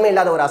ஒன்று சம்மந்தமே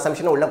இல்லாத ஒரு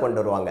அசம்ஷனை உள்ளே கொண்டு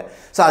வருவாங்க.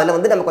 ஸோ அதில்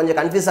வந்து நம்ம கொஞ்சம்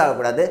கன்ஃபியூஸ்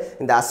ஆகக்கூடாது.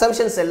 இந்த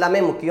அசம்ஷன்ஸ் எல்லாமே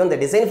முக்கியம். இந்த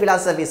டிசைன்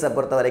ஃபிலாசபிஸை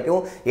பொறுத்த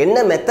வரைக்கும்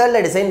என்ன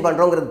மெத்தடில் டிசைன்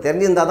பண்ணுறோங்கிறது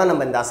தெரிஞ்சிருந்தால் தான்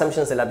நம்ம இந்த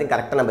அசம்ஷன்ஸ் எல்லாத்தையும்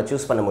கரெக்டாக நம்ம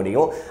சூஸ் பண்ண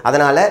முடியும்.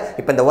 அதனால்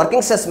இப்போ இந்த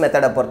ஒர்க்கிங் ஸ்ட்ரெஸ்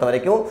மெத்தடை பொறுத்த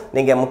வரைக்கும்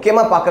நீங்கள்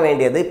முக்கியமாக பார்க்க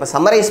வேண்டியது இப்போ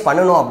சம்மரைஸ்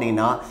பண்ணணும்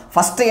அப்படின்னா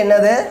ஃபஸ்ட்டு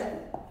என்னது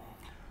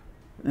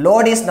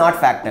load is not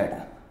factored.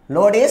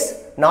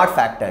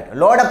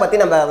 லோடை பற்றி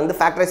நம்ம வந்து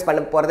ஃபேக்டரைஸ் பண்ண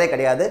போகிறதே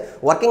கிடையாது.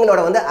 ஒர்க்கிங்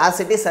லோடை வந்து ஆஸ்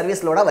இட் இஸ்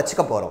சர்வீஸ் லோடாக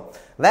வச்சுக்க போகிறோம்.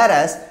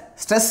 வேறஸ்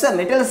ஸ்ட்ரெஸ்ஸை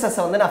மெட்டீரியல்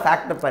ஸ்ட்ரெஸ்ஸை வந்து நான்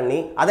ஃபேக்டர் பண்ணி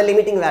அதை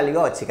லிமிட்டிங்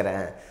வேல்யூவாக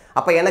வச்சுக்கிறேன்.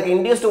 அப்போ எனக்கு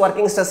இன்டியூஸ்டு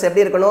ஒர்க்கிங் ஸ்ட்ரெஸ்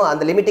எப்படி இருக்கணும்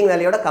அந்த லிமிட்டிங்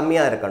வேல்யூவோட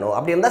கம்மியாக இருக்கணும்.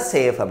 அப்படி இருந்தால்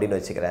சேஃப் அப்படின்னு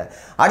வச்சுக்கிறேன்.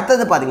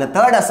 அடுத்தது பார்த்தீங்கன்னா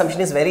third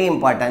assumption is very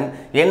important.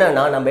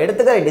 என்னன்னா நம்ம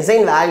எடுத்துக்கிற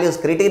டிசைன் வேல்யூஸ்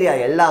கிரைட்டீரியா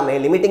எல்லாமே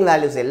லிமிட்டிங்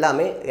வேல்யூஸ்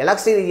எல்லாமே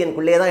எலாஸ்டிக்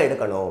ரீஜியனுக்குள்ளே தான்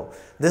எடுக்கணும்.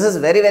 This is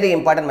very very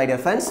important my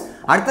dear friends.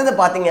 அடுத்தது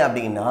பார்த்தீங்க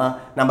அப்படின்னா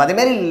நம்ம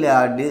அதேமாரி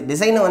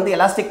டிசைனை வந்து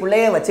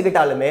எலாஸ்டிக்குள்ளேயே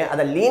வச்சுக்கிட்டாலுமே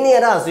அதை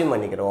லீனியராக அஸ்யூம்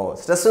பண்ணிக்கிறோம்.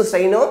 ஸ்ட்ரெஸ்ஸும்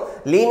ஸ்ட்ரெயினும்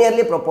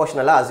லீனியர்லி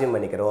ப்ரொபோஷனலாக அஸ்யூம்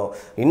பண்ணிக்கிறோம்.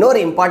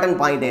 இன்னொரு இம்பார்ட்டன்ட்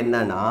பாயிண்ட்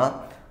என்னன்னா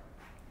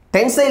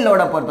டென்சைல்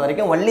லோட பொறுத்த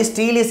வரைக்கும் only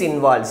steel is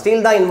involve,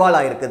 steel தான் இன்வால்வ்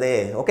ஆயிருக்குது.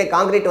 ஓகே,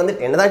 காங்கிரீட் வந்து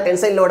என்னதான்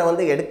டென்சைல் லோட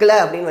வந்து எடுக்கல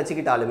அப்படின்னு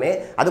வச்சுக்கிட்டாலுமே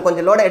அது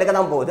கொஞ்சம் லோட எடுக்க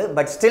தான் போகுது.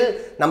 பட் ஸ்டில்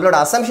நம்மளோட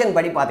அசம்ஷன்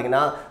படி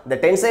பார்த்தீங்கன்னா the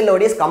tensile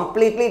load is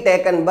completely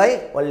taken by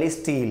only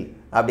steel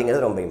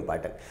அப்படிங்கிறது ரொம்ப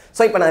இம்பார்ட்டன்ட்.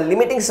 ஸோ இப்போ நான்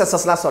லிமிட்டிங்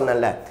ஸ்ட்ரெஸஸ்லாம்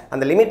சொன்னேன்ல,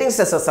 அந்த லிமிட்டிங்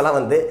ஸ்ட்ரெஸஸ் எல்லாம்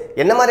வந்து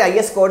என்ன மாதிரி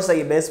ஐஎஸ் கோட்ஸை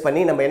பேஸ்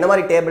பண்ணி நம்ம என்ன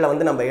மாதிரி டேபிளை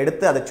வந்து நம்ம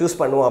எடுத்து அதை சூஸ்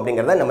பண்ணுவோம்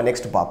அப்படிங்கிறத நம்ம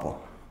நெக்ஸ்ட் பார்ப்போம்.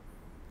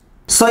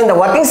 ஸோ இந்த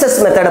ஒர்க்கிங் ஸ்ட்ரெஸ்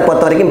மெத்தடை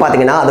பொறுத்த வரைக்கும்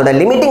பார்த்தீங்கன்னா அதோட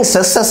லிமிட்டிங்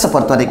ஸ்ட்ரெஸஸை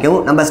பொறுத்த வரைக்கும்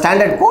நம்ம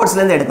ஸ்டாண்டர்ட்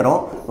கோட்ஸ்லேருந்து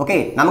எடுக்கிறோம். ஓகே,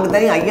 நமக்கு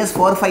தெரியும் IS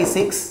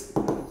 456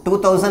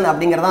 2000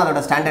 அப்படிங்கிறது தான்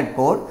அதோட ஸ்டாண்டர்ட்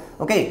கோட்.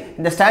 ஓகே,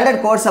 இந்த ஸ்டாண்டர்ட்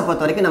கோட்ஸை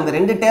பொறுத்த வரைக்கும் நமக்கு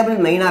 2 டேபிள்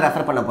மெயினாக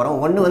ரெஃபர் பண்ண போகிறோம்.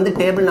 ஒன்று வந்து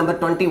டேபிள்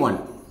நம்பர் 21,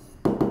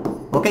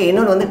 ஓகே,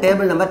 இன்னொன்று வந்து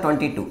டேபிள் நம்பர்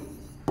 22.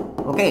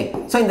 ஓகே,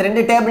 ஸோ இந்த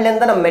 2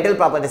 டேபிள்லேருந்து நம்ம மெட்டல்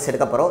ப்ராப்பர்ட்டிஸ்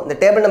எடுக்க போகிறோம். இந்த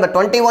டேபிள் நம்பர்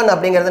 21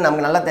 அப்படிங்கிறது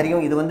நமக்கு நல்லா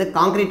தெரியும், இது வந்து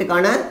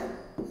காங்கிரீட்டுக்கான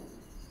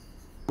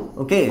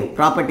ஓகே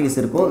ப்ராப்பர்ட்டிஸ்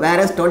இருக்கும்,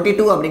 வேறஸ்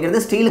 22 அப்படிங்கிறது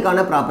ஸ்டீலுக்கான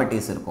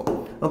ப்ராப்பர்ட்டிஸ் இருக்கும்.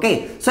 ஓகே,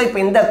 ஸோ இப்போ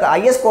இந்த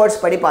ஐஎஸ் கோட்ஸ்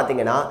படி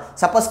பார்த்தீங்கன்னா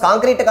சப்போஸ்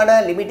காங்கிரீட்டுக்கான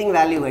லிமிட்டிங்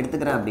வேல்யூ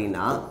எடுத்துக்கிறேன்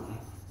அப்படின்னா,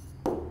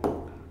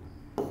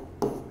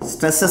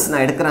 ஸ்ட்ரெஸ்ஸஸ்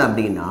நான் எடுக்கிறேன்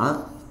அப்படின்னா,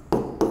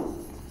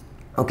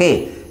 ஓகே,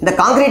 இந்த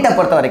காங்கிரீட்டை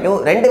பொறுத்த வரைக்கும்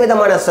 2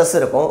 விதமான ஸ்ட்ரெஸ்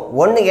இருக்கும்.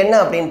 ஒன்று என்ன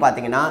அப்படின்னு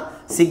பார்த்தீங்கன்னா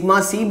sigma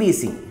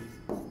CBC.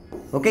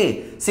 Okay,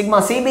 sigma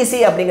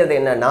CBC அப்படிங்கிறது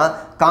என்னன்னா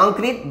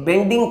காங்கிரீட்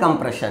பெண்டிங்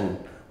கம்ப்ரெஷன்.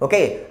 ஓகே,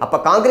 அப்போ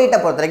காங்கிரீட்டை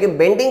பொறுத்த வரைக்கும்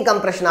பெண்டிங்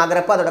கம்ப்ரெஷன்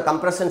ஆகிறப்ப அதோட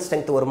கம்ப்ரெஷன்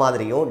ஸ்ட்ரென்த் ஒரு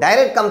மாதிரியும்,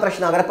 டைரக்ட்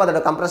கம்ப்ரெஷன் ஆகிறப்ப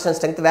அதோட கம்ப்ரெஷன்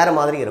ஸ்ட்ரென்த் வேறு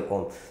மாதிரி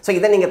இருக்கும். ஸோ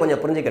இதை நீங்கள்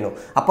கொஞ்சம் புரிஞ்சுக்கணும்.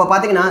 அப்போ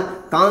பார்த்தீங்கன்னா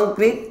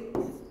காங்கிரீட்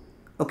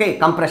ஓகே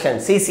கம்ப்ரெஷன்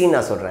சிசின்னு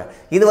நான் சொல்கிறேன்,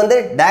 இது வந்து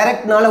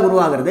டைரக்ட்னால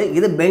உருவாகிறது,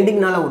 இது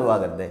பெண்டிங்னால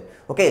உருவாகிறது.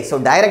 ஓகே, ஸோ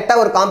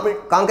டைரெக்டாக ஒரு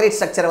காங்கிரீட்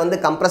ஸ்ட்ரக்சரை வந்து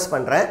கம்ப்ரெஸ்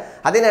பண்ணுறேன்,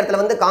 அதே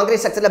நேரத்தில் வந்து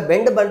காங்கிரீட் ஸ்ட்ரக்சரில்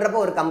பெண்டு பண்ணுறப்போ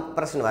ஒரு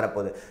கம்ப்ரெஷன்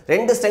வரப்போகுது.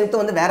 2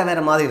 ஸ்ட்ரென்த்தும் வந்து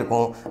வேறு மாதிரி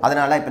இருக்கும்.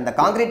 அதனால் இப்போ இந்த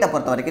காங்கிரீட்டை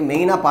பொறுத்த வரைக்கும்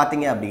மெயினாக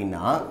பார்த்தீங்க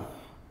அப்படின்னா,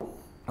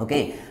 ஓகே,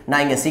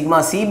 நான் இங்கே சிக்மா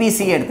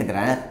சிபிசி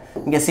எடுத்துக்கிறேன்,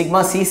 இங்கே சிக்மா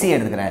சிசி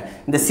எடுத்துக்கிறேன்.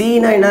 இந்த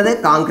சினா என்னது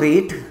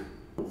காங்கிரீட்,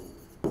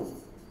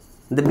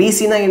 இந்த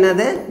பிசினா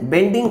என்னது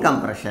பெண்டிங்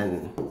கம்ப்ரெஷன்.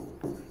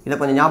 இதை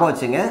கொஞ்சம் ஞாபகம்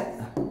வச்சுங்க.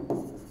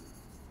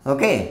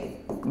 Okay,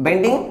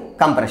 bending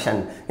compression.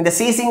 இந்த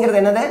சிசிங்கிறது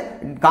என்னது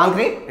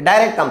concrete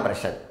direct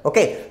compression.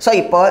 Okay, so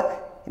இப்போ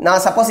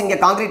நான் சப்போஸ் இங்கே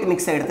காங்கிரீட்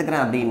மிக்ஸை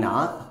எடுத்துக்கிறேன் அப்படின்னா,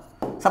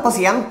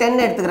 சப்போஸ்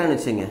M10 எடுத்துக்கிறேன்னு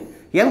வச்சுங்க.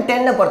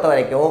 M10 பொறுத்த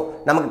வரைக்கும்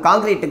நமக்கு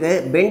காங்கிரீட்டுக்கு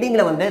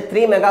பெண்டிங்கில் வந்து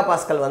 3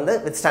 MPa வந்து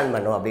வித்ஸ்டாண்ட்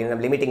பண்ணும் அப்படின்னு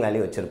நம்ம லிமிட்டிங்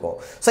வேல்யூ வச்சுருக்கோம்.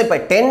 ஸோ இப்போ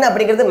 10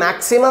 அப்படிங்கிறது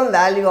maximum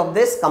value of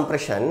this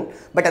compression.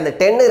 But அந்த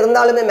 10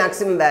 இருந்தாலுமே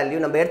மேக்ஸிமம் வேல்யூ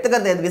நம்ம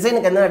எடுத்துக்கிறது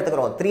டிசைனுக்கு என்ன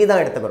எடுத்துக்கிறோம், 3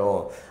 தான்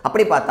எடுத்துக்கிறோம்.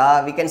 அப்படி பார்த்தா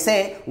we can say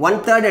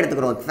 1/3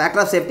 எடுத்துக்கிறோம்.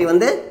 ஃபேக்டர் ஆஃப் சேஃப்டி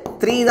வந்து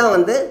 3 தான்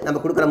வந்து நம்ம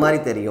கொடுக்குற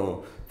மாதிரி தெரியும்.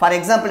 ஃபார்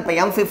எக்ஸாம்பிள் இப்போ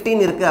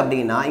M15 இருக்குது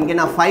அப்படின்னா இங்கே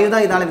நான் 5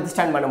 தான் இதால்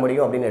வித்ஸ்டாண்ட் பண்ண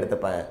முடியும் அப்படின்னு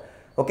எடுத்துப்பேன்.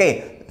 ஓகே,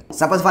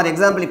 சப்போஸ் ஃபார்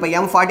எக்ஸாம்பிள் இப்போ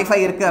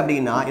M45 இருக்குது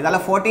அப்படின்னா இதால்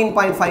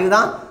 14.5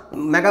 தான்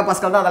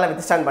மெகாபாஸ்கல் தான் அதால்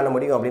வித்ஸ்டாண்ட் பண்ண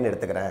முடியும் அப்படின்னு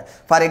எடுத்துக்கிறேன்.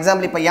 ஃபார்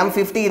எக்ஸாம்பிள் இப்போ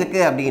M50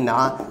 இருக்குது அப்படின்னா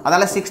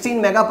அதால்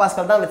 16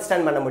 மெகாபாஸ்கல் தான்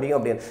வித்ஸ்டாண்ட் பண்ண முடியும்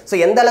அப்படின்னு. ஸோ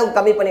எந்த அளவுக்கு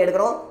கம்மி பண்ணி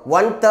எடுக்கிறோம்,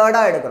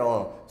 1/3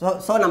 எடுக்கிறோம்.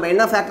 ஸோ நம்ம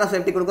என்ன ஃபேக்டர் ஆஃப்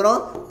சேஃப்டி கொடுக்குறோம்,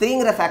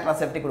 3ங்கிற ஃபேக்டர் ஆஃப்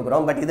சேஃப்டி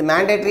கொடுக்குறோம். பட் இது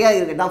மேண்டேட்ரியாக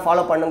இதுக்கு தான்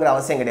ஃபாலோ பண்ணுங்கிற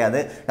அவசியம் கிடையாது,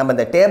 நம்ம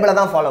இந்த டேபிளை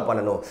தான் ஃபாலோ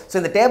பண்ணணும். ஸோ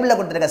இந்த டேபிளில்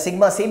கொடுத்துருக்க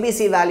சிக்மா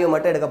சிபிசி வேல்யூ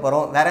மட்டும் எடுக்க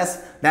போகிறோம். வேற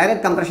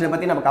டைரக்ட் கம்ப்ரெஷனை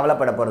பற்றி நம்ம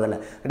கவலைப்பட போகிறதில்ல.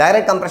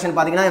 டைரக்ட் கம்ப்ரெஷன்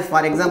பார்த்தீங்கன்னா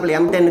ஃபார் எக்ஸாம்பிள்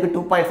M10க்கு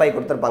 2.5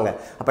 கொடுத்துருப்பாங்க.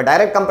 அப்போ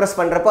டைரக்ட் கம்ப்ரெஸ்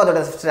பண்ணுறப்போ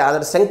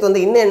அதோட ஸ்ட்ரென்த்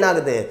வந்து இன்னும் என்ன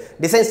ஆகுது,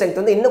 டிசைன் ஸ்ட்ரென்த்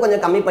வந்து இன்னும்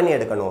கொஞ்சம் கம்மி பண்ணி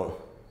எடுக்கணும்.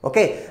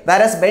 ஓகே,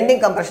 வேற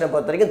பெண்டிங் கம்ப்ரெஷனை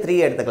பொறுத்த வரைக்கும் 3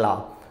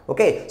 எடுத்துக்கலாம்.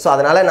 ஓகே, ஸோ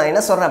அதனால் நான்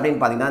என்ன சொல்கிறேன்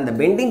அப்படின்னு பார்த்தீங்கன்னா இந்த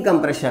பெண்டிங்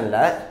கம்ப்ரெஷனில்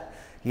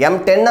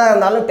M10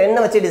 இருந்தாலும்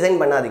 10 வச்சு டிசைன்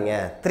பண்ணாதீங்க,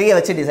 3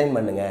 வச்சு டிசைன்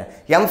பண்ணுங்க.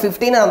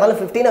 M15 இருந்தாலும்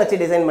 15 வச்சு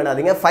டிசைன்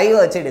பண்ணாதீங்க, 5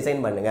 வச்சு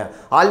டிசைன் பண்ணுங்க.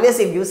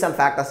 Always it gives some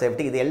factor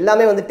safety. இது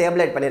எல்லாமே வந்து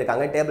டேபிளேட்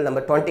பண்ணியிருக்காங்க டேபிள்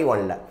நம்பர்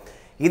 21ல்.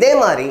 இதே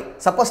மாதிரி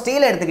சப்போஸ்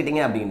ஸ்டீலை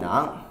எடுத்துக்கிட்டீங்க அப்படின்னா,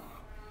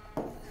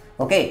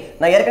 ஓகே,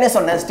 நான் ஏற்கனவே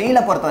சொன்னேன்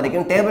ஸ்டீலை பொறுத்த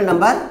வரைக்கும் டேபிள்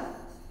நம்பர்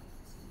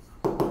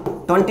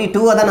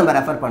 22 தான் நம்ம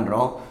ரெஃபர்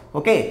பண்ணுறோம்.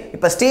 ஓகே,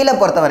 இப்போ ஸ்டீலை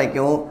பொறுத்த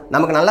வரைக்கும்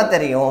நமக்கு நல்லா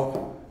தெரியும்,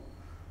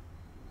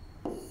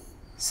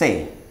 சரி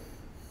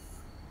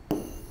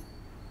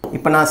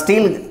இப்போ நான்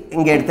ஸ்டீல்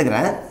இங்கே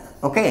எடுத்துக்கிறேன்.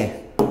 ஓகே,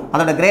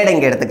 அதோட கிரேடை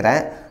இங்கே எடுத்துக்கிறேன்,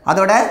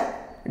 அதோட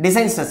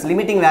டிசைன் ஸ்ட்ரெஸ்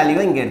லிமிட்டிங்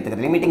வேல்யூவை இங்கே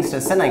எடுத்துக்கிறேன், லிமிட்டிங்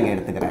ஸ்ட்ரெஸ்ஸை நான் இங்கே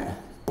எடுத்துக்கிறேன்.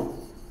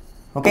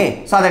 ஓகே,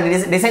 ஸோ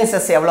அதோட டிசைன்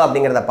ஸ்ட்ரெஸ் எவ்வளோ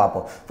அப்படிங்கிறத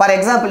பார்ப்போம். ஃபார்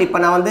எக்ஸாம்பிள்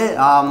இப்போ நான் வந்து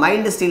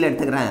மைல்டு ஸ்டீல்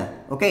எடுத்துக்கிறேன்.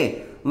 ஓகே,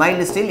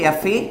 மைல்டு ஸ்டீல்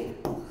FE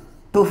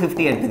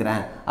 250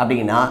 எடுத்துக்கிறேன்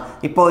அப்படின்னா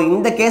இப்போ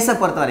இந்த கேஸை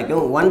பொறுத்த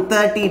வரைக்கும்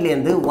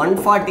 130லேருந்து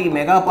 140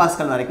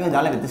 மெகாபாஸ்கல் வரைக்கும்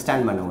இதால்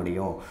வித்ஸ்டாண்ட் பண்ண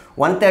முடியும்.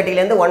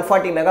 130லேருந்து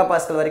 140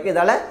 மெகாபாஸ்கல் வரைக்கும்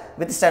இதால்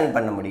வித்ஸ்டாண்ட்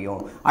பண்ண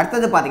முடியும்.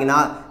 அடுத்தது பார்த்தீங்கன்னா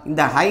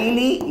இந்த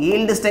ஹைலி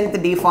ஈல்டு ஸ்ட்ரென்த்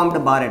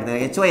டிஃபார்ம்டு பார் எடுத்து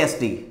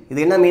HYSD,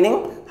 இது என்ன meaning,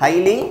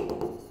 highly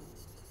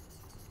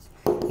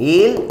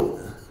yield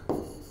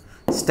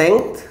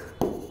strength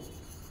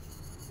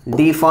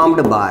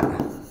deformed பார்.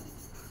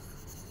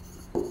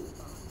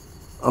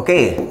 ஓகே,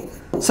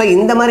 ஸோ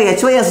இந்த மாதிரி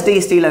HYSD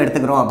ஸ்டீலை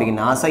எடுத்துக்கிறோம்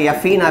அப்படின்னா, ஸோ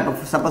FE நான்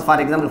இப்போ சப்போஸ்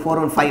ஃபார் எக்ஸாம்பிள்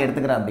 415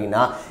 எடுத்துக்கிறேன்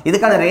அப்படின்னா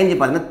இதுக்கான ரேஞ்சு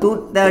பார்த்தீங்கன்னா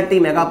 230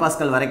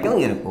 மெகாபாஸ்கல் வரைக்கும்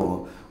இருக்கும்.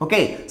 ஓகே,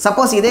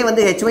 சப்போஸ் இதே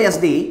வந்து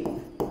HYSD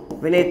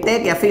when I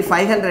take FE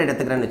 500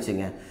 எடுத்துக்கிறேன்னு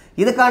வச்சுங்க,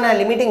 இதுக்கான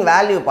லிமிட்டிங்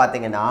வேல்யூ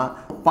பார்த்தீங்கன்னா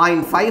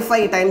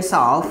 0.55 times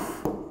of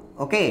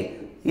okay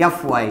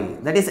FY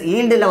that is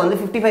yield ல வந்து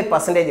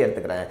 55%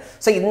 எடுத்துக்கிறேன்.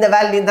 ஸோ இந்த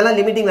வேல்யூ இதெல்லாம்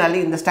லிமிட்டிங் வேல்யூ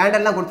இந்த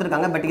ஸ்டாண்டர்ட்லாம்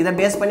கொடுத்துருக்காங்க. பட் இதை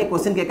பேஸ் பண்ணி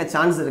கொஸ்டின் கேட்க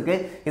சான்ஸ் இருக்கு.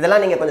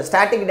 இதெல்லாம் நீங்கள் கொஞ்சம்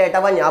ஸ்டாட்டிக்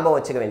டேட்டாவாக ஞாபகம்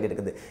வச்சுக்க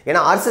வேண்டியிருக்குது. ஏன்னா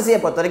RCCயை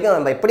பொறுத்த வரைக்கும்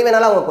நம்ம எப்படி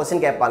வேணாலும் அவங்க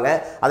கொஸ்டின் கேட்பாங்க.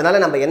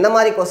 அதனால நம்ம என்ன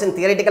மாதிரி கொஸ்டின்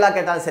தியரிட்டிக்கலாக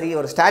கேட்டாலும் சரி,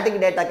 ஒரு ஸ்டாட்டிக்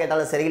டேட்டா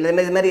கேட்டாலும் சரி,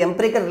 இல்லை இது மாதிரி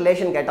எம்பிரிக்கல்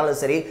ரிலேஷன் கேட்டாலும்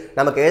சரி,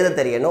 நமக்கு எழுத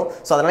தெரியணும்.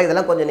 ஸோ அதனால்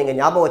இதெல்லாம் கொஞ்சம் நீங்கள்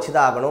ஞாபகம் வச்சு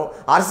தான் ஆகணும்.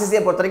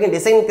 RCCயை பொறுத்த வரைக்கும்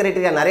டிசைன்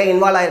கிரைட்டீரியா நிறைய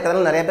இன்வால்வ்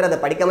ஆகிருக்கிறதுனால நிறைய பேர் அதை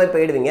படிக்காம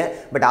போயிடுவீங்க.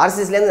 பட்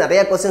RCCலேருந்து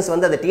நிறைய கொஸ்டின்ஸ்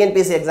வந்து அது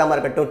TNPSC எக்ஸாமாக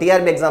இருக்கட்டும்,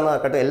 TRB எக்ஸாமாக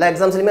இருக்கட்டும், எல்லா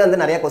எக்ஸாம்ஸ்லையுமே வந்து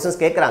நிறைய கொஸ்டின்ஸ்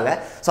கேட்குறாங்க.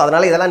 ஸோ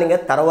அதனால் இதெல்லாம் நீங்கள்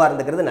தரவாக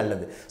இருந்துக்கிறது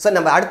நல்லது. ஸோ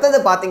நம்ம அடுத்தது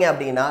பார்த்தீங்க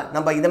அப்படின்னா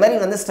நம்ம இது மாதிரி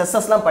வந்து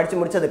ஸ்ட்ரெஸ்ஸஸ்லாம் படித்து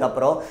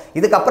முடிச்சதுக்கப்புறம்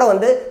இதுக்கப்புறம்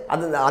வந்து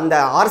அது அந்த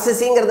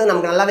RCCங்கிறது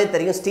நமக்கு நல்லாவே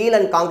தெரியும், ஸ்டீல்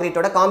அண்ட்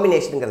காங்கிரீட்டோட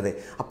காம்பினேஷனுங்கிறது.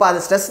 அப்போ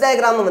அது ஸ்ட்ரெஸ்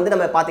டயக்ராம் வந்து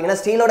நம்ம பார்த்தீங்கன்னா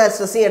ஸ்டீலோட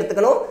ஸ்ட்ரெஸ்ஸையும்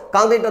எடுத்துக்கணும்,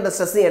 காங்கிரீட்டோட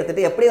ஸ்ட்ரெஸ்ஸையும்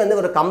எடுத்துட்டு எப்படி வந்து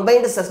ஒரு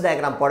கம்பைன்டு ஸ்ட்ரெஸ்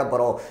டயக்ராம் போட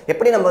போகிறோம்,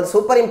 எப்படி நம்ம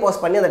சூப்பர்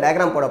இம்போஸ் பண்ணி அந்த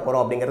டயக்ராம் போட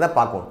போகிறோம் அப்படிங்கிறத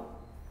பார்ப்போம்.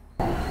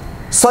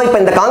 ஸோ இப்போ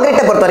இந்த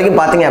காங்கிரீட்டை பொறுத்த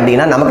வரைக்கும் பார்த்தீங்க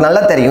அப்படின்னா நமக்கு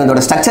நல்லா தெரியும்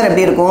இதோட ஸ்ட்ரக்சர்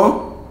எப்படி இருக்கும்.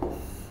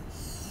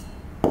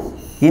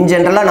 இன்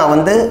ஜென்ரலாக நான்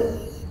வந்து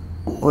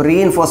ஒரு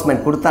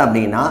ரீஎன்ஃபோர்ஸ்மெண்ட் கொடுத்தேன்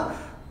அப்படின்னா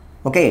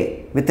okay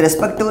with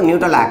respect to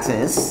neutral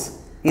axis,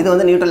 இது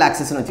வந்து நியூட்ரல்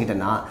ஆக்சிஸ்னு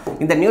வச்சுக்கிட்டேன்னா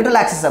இந்த நியூட்ரல்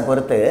ஆக்சிஸை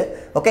பொறுத்து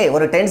ஓகே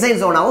ஒரு டென்சைல்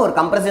ஜோனாகவும் ஒரு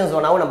கம்ப்ரெசிவ்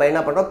ஜோனாகவும் நம்ம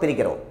என்ன பண்ணுறோம்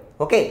பிரிக்கிறோம்.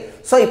 ஓகே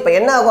ஸோ இப்போ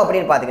என்ன ஆகும்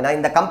அப்படின்னு பார்த்தீங்கன்னா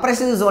இந்த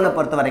கம்ப்ரெசிவ் ஜோனை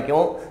பொறுத்த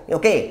வரைக்கும்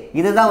ஓகே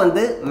இதுதான்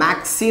வந்து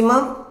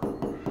மேக்ஸிமம்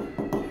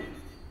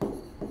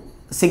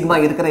சிக்மா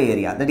இருக்கிற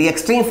ஏரியா. தட்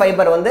எக்ஸ்ட்ரீம்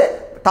ஃபைபர் வந்து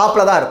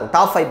டாப்பில் தான் இருக்கும்,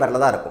 டாப்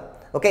ஃபைபரில் தான் இருக்கும்.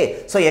 ஓகே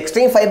ஸோ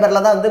எக்ஸ்ட்ரீம்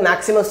ஃபைபரில் தான் வந்து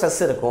மேக்ஸிமம் ஸ்ட்ரெஸ்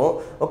இருக்கும்.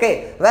 ஓகே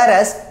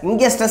வேறஸ்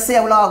இங்கே ஸ்ட்ரெஸ்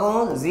எவ்வளோ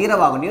ஆகும்,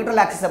 0 ஆகும்.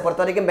 நியூட்ரல் ஆக்சிஸை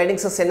பொறுத்த வரைக்கும் பெண்டிங்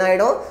ஸ்ட்ரெஸ் என்ன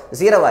ஆகிடும்,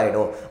 0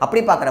 ஆகிடும்.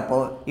 அப்படி பார்க்குறப்போ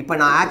இப்போ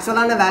நான்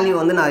ஆக்சுவலான வேல்யூ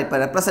வந்து நான் இப்போ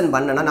ரெப்ரசென்ட்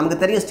பண்ணேன்னா நமக்கு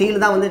தெரியும்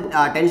ஸ்டீல் தான் வந்து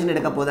டென்ஷன்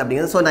எடுக்க போகுது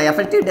அப்படிங்கிறது. ஸோ நான்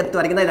எஃபெக்டிவ் டெப்த்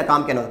வரைக்கும் தான் இதை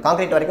காமிக்கணும்,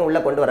 கான்கிரீட் வரைக்கும்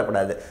உள்ளே கொண்டு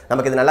வரக்கூடாது.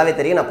 நமக்கு இது நல்லாவே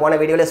தெரியும், நான் போன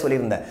வீடியோவிலே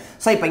சொல்லியிருந்தேன்.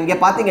 ஸோ இப்போ இங்கே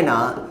பார்த்தீங்கன்னா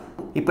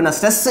இப்போ நான்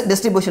ஸ்ட்ரெஸ்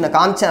டிஸ்ட்ரிபியூஷனை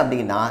காமிச்சேன்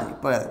அப்படின்னா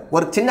இப்போ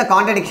ஒரு சின்ன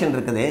கான்ட்ரடிக்ஷன்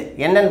இருக்குது.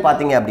 என்னன்னு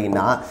பார்த்தீங்க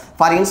அப்படின்னா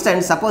ஃபார்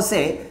இன்ஸ்டன்ஸ்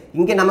சப்போஸே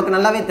இங்கே நமக்கு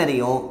நல்லாவே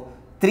தெரியும்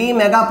 3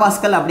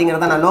 மெகாபாஸ்கல்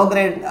அப்படிங்கிறத நான் லோ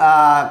கிரேட்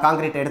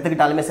காங்கிரீட்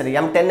எடுத்துக்கிட்டாலுமே சரி,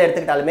 M10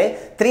 எடுத்துக்கிட்டாலுமே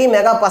 3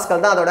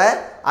 மெகாபாஸ்கல் தான் அதோட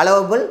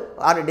அலோவபிள்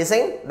ஆர்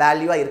டிசைன்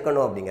வேல்யூவாக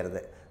இருக்கணும் அப்படிங்கிறது.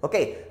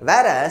 ஓகே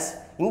வேறஸ்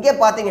இங்கே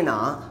பார்த்தீங்கன்னா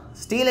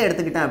ஸ்டீலை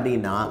எடுத்துக்கிட்டேன்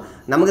அப்படின்னா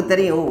நமக்கு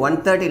தெரியும்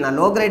 130, நான்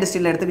லோ கிரேட்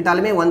ஸ்டீல்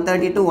எடுத்துக்கிட்டாலுமே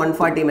 130 to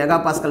 140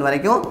 மெகாபாஸ்கல்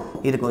வரைக்கும்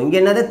இருக்கும். இங்கே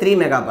என்னது 3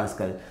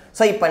 மெகாபாஸ்கல்.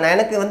 ஸோ இப்போ நான்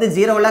எனக்கு வந்து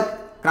 0ல்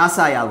கிராஸ்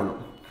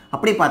ஆகணும்.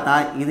 அப்படி பார்த்தா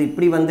இது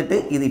இப்படி வந்துட்டு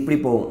இது இப்படி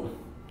போகும்,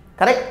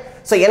 கரெக்ட்.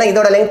 ஸோ ஏன்னா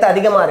இதோட லென்த்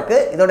அதிகமாக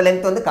இருக்குது, இதோட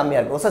லென்த் வந்து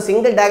கம்மியாக இருக்கும். ஸோ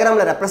சிங்கிள்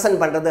டயக்ராமில் ரெப்ரசென்ட்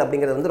பண்ணுறது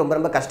அப்படிங்கிறது வந்து ரொம்ப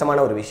ரொம்ப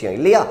கஷ்டமான ஒரு விஷயம்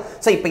இல்லையா.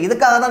 ஸோ இப்போ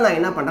இதுக்காக தான் நான்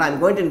என்ன பண்ணுறேன், I'm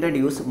going to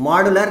introduce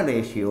modular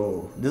ratio.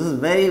 This is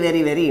very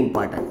very very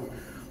important.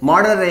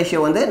 Modular ratio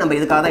வந்து நம்ம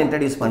இதுக்காக தான்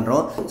இன்ட்ரடியூஸ்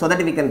பண்ணுறோம். So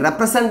that we can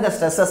represent the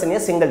stresses in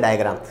A single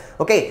diagram.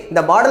 Okay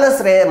இந்த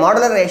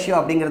மாடுலர் ரேஷியோ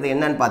அப்படிங்கிறது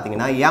என்னன்னு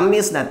பார்த்தீங்கன்னா M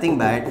is nothing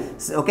but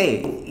okay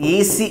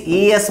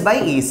ES by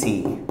EC.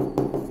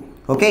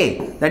 Okay,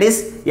 that is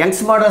Young's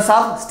modulus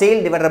of steel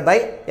divided by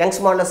Young's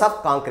modulus of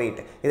concrete.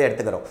 இதை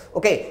எடுத்துக்கிறோம்.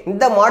 Okay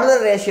இந்த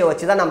modular ratio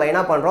வச்சு தான் நம்ம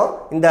என்ன பண்ணுறோம்,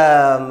 இந்த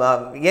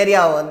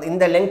ஏரியா வந்து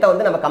இந்த லென்த்தை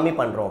வந்து நம்ம கம்மி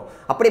பண்ணுறோம்.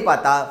 அப்படி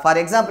பார்த்தா ஃபார்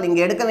எக்ஸாம்பிள்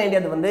இங்கே எடுக்க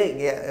வேண்டியது வந்து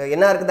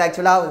என்ன இருக்குது,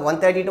 ஆக்சுவலாக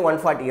 130 to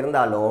 140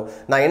 இருந்தாலும்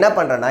நான் என்ன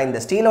பண்ணுறேன்னா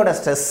இந்த ஸ்டீலோட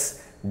ஸ்ட்ரெஸ்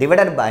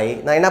டிவைடட் பை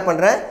நான் என்ன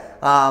பண்ணுறேன்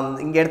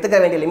இங்கே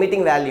எடுத்துக்க வேண்டிய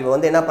லிமிட்டிங் வேல்யூ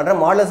வந்து என்ன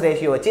பண்ணுறேன் மாடுலஸ்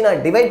ரேஷியோ வச்சு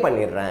நான் டிவைட்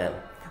பண்ணிடுறேன்.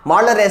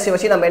 மாடுலர் ரேஷியோ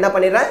வச்சு நம்ம என்ன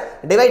பண்ணிடுறேன்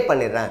டிவைட்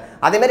பண்ணிடுறேன்.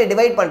 அதேமாதிரி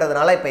டிவைட்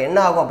பண்ணுறதுனால இப்போ என்ன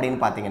ஆகும் அப்படின்னு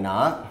பார்த்தீங்கன்னா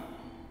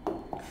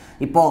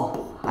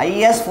இப்போது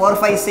IS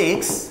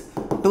 456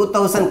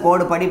 2000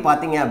 கோடு படி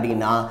பார்த்தீங்க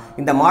அப்படின்னா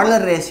இந்த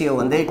மாடுலர் ரேஷியோ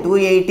வந்து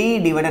 280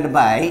 divided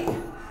by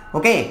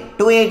okay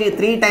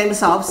 283 times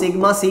of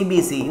sigma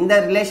CBC. இந்த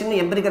ரிலேஷன்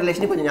எம்பிரிக்கல்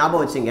ரிலேஷன் கொஞ்சம்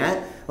ஞாபகம் வச்சுங்க.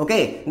 ஓகே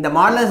இந்த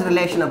மாடுலஸ்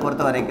ரிலேஷனை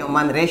பொறுத்த வரைக்கும்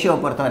அந்த ரேஷியோ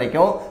பொறுத்த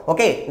வரைக்கும்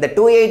ஓகே இந்த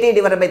 280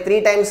 divided by 3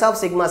 times of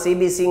sigma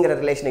CBCங்கிற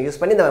ரிலேஷனை யூஸ்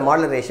பண்ணி இந்த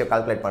மாடுலர் ரேஷியோ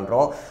கால்குலேட்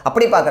பண்ணுறோம்.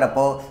 அப்படி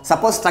பார்க்குறப்போ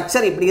சப்போஸ்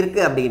ஸ்ட்ரக்சர் இப்படி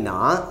இருக்குது அப்படின்னா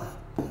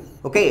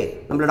ஓகே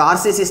நம்மளோட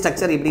RCC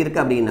ஸ்ட்ரக்சர் இப்படி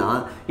இருக்குது அப்படின்னா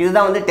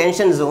இதுதான் வந்து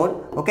டென்ஷன் ஜோன்.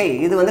 ஓகே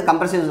இது வந்து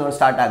கம்ப்ரசிவ் ஜோன்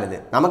ஸ்டார்ட் ஆகுது.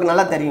 நமக்கு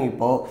நல்லா தெரியும்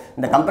இப்போது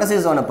இந்த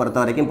கம்ப்ரசிவ் ஜோனை பொறுத்த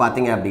வரைக்கும்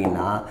பார்த்தீங்க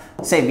அப்படின்னா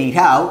சே வி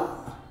ஹாவ்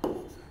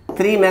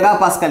 3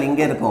 மெகாபாஸ்கல்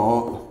இங்கே இருக்கும்.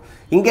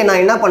 இங்கே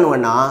நான் என்ன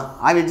பண்ணுவேன்னா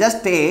I will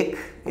just take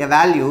a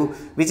value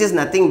which is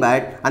nothing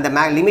but அந்த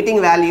limiting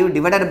value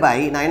divided by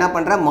நான் என்ன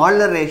பண்ணுறேன்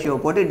மாடுலர் ரேஷியோ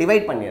போட்டு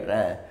டிவைட்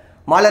பண்ணிடுறேன்.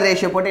 மாடுலர்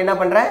ரேஷியோ போட்டு என்ன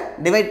பண்ணுறேன்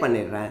டிவைட்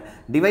பண்ணிடுறேன்.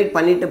 டிவைட்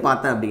பண்ணிவிட்டு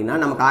பார்த்தேன் அப்படின்னா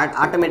நமக்கு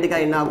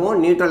ஆட்டோமேட்டிக்காக என்ன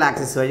ஆகும் நியூட்ரல்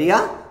ஆக்சிஸ்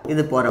வழியாக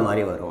இது போகிற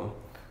மாதிரி வரும்.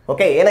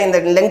 ஓகே ஏன்னா இந்த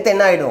லென்த்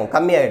என்ன ஆகிடும்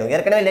கம்மியாகிடும்.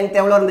 ஏற்கனவே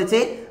லென்த் எவ்வளோ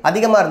இருந்துச்சு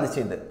அதிகமாக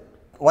இருந்துச்சு, இது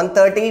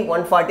 130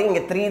 140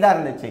 இங்கே 3 தான்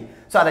இருந்துச்சு.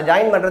 ஸோ அதை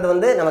ஜாயின் பண்ணுறது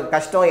வந்து நமக்கு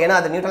கஷ்டம், ஏன்னா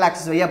அது நியூட்ரல்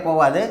ஆக்சிஸ் வழியாக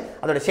போகாது,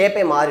 அதோட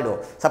ஷேப்பே மாறிடும்.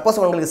 சப்போஸ்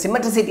உங்களுக்கு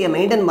சிமெட்ரிசிட்டியை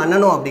மெயின்டைன்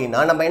பண்ணணும்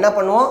அப்படின்னா நம்ம என்ன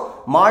பண்ணுவோம்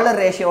மாடுலர்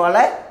ரேஷியோவால்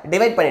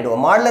டிவைட்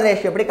பண்ணிவிடுவோம். மாடுலர்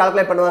ரேஷியோ எப்படி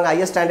கால்குலேட் பண்ணுவாங்க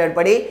ஐஎஸ் ஸ்டாண்டர்ட்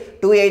படி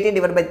 280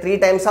 divide by 3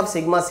 times of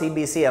sigma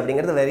CBC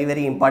அப்படிங்கிறது வெரி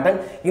வெரி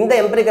இம்பார்ட்டன்ட். இந்த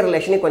எம்பிரிக்கல்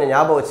ரிலேஷனையும் கொஞ்சம்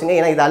ஞாபகம் வச்சுங்க,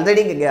 ஏன்னா இது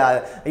ஆல்ரெடி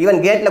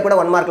ஈவன் கேட்டில் கூட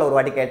 1 மார்க்கில் ஒரு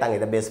வாட்டி கேட்டாங்க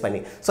இதை பேஸ்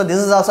பண்ணி. So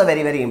this is also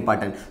very very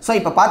important. So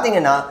இப்போ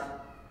பார்த்தீங்கன்னா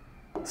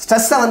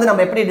ஸ்ட்ரெஸ்ஸை வந்து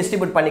நம்ம எப்படி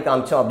டிஸ்ட்ரிபியூட் பண்ணி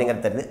காமிச்சோம்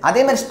அப்படிங்கிறது தெரியுது.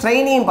 அதே மாதிரி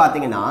ஸ்ட்ரெயினையும்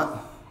பார்த்தீங்கன்னா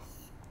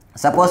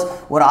சப்போஸ்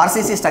ஒரு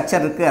RCC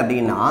ஸ்ட்ரக்சர் இருக்குது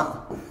அப்படின்னா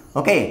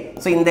ஓகே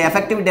ஸோ இந்த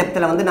எஃபெக்டிவ்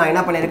டெப்த்தில் வந்து நான்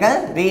என்ன பண்ணியிருக்கேன்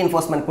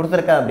ரீஎன்ஃபோர்ஸ்மெண்ட்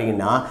கொடுத்துருக்கேன்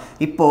அப்படின்னா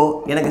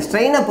இப்போது எனக்கு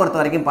ஸ்ட்ரெயினை பொறுத்த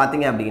வரைக்கும்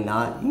பார்த்தீங்க அப்படின்னா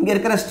இங்கே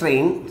இருக்கிற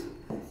ஸ்ட்ரெயின்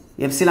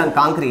எப்சிலான்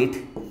காங்க்ரீட்,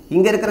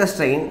 இங்கே இருக்கிற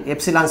ஸ்ட்ரெயின்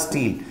எப்சிலான்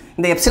ஸ்டீல்.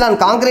 இந்த எப்சிலான்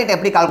காங்க்ரீட்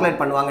எப்படி கால்குலேட்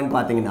பண்ணுவாங்கன்னு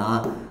பார்த்தீங்கன்னா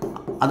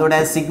அதோட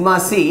sigma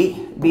C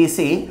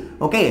PC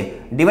okay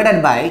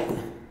divided by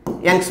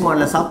Young's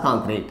modulus of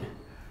concrete.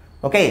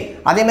 Okay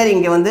அதேமாதிரி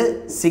இங்கே வந்து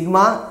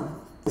sigma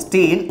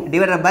steel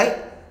divided by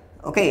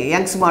okay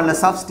Young's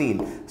modulus of steel.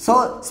 So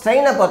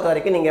ஸ்ட்ரெயினை பொறுத்த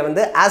வரைக்கும் நீங்கள்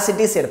வந்து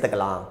ஆசிட்டிஸ்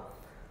எடுத்துக்கலாம்.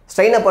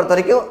 ஸ்ட்ரெயினை பொறுத்த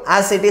வரைக்கும்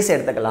ஆசிட்டிஸ்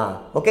எடுத்துக்கலாம்.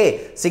 ஓகே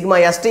சிக்மா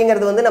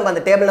எஸ்டிங்கிறது வந்து நம்ம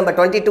அந்த டேபிள் நம்பர்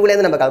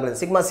 22லேருந்து நம்ம கால்குலேட்,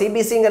 சிக்மா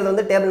சிபிசிங்கிறது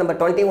வந்து டேபிள் நம்பர்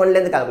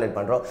 21லேருந்து கால்குலேட்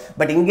பண்ணுறோம்.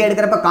 பட் இங்கே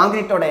எடுக்கிறப்ப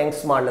காங்கிரீட்டோட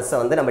யங்ஸ் மாடுலஸை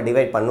வந்து நம்ம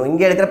டிவைட் பண்ணணும்,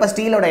 இங்கே எடுக்கிறப்ப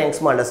ஸ்டீலோட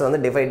யங்ஸ் மாடுலஸை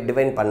வந்து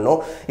டிவைட்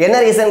பண்ணணும்.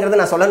 என்ன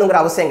ரீசன்ங்கிறது நான் சொல்லணுங்கிற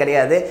அவசியம்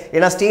கிடையாது.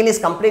 ஏன்னா steel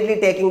is completely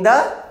taking the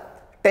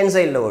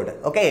tensile load.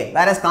 Okay,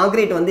 whereas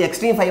concrete வந்து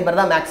extreme fiber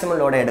தான் maximum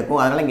load எடுக்கும்.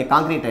 அதனால இங்கே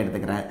concrete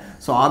எடுத்துக்கிறேன்.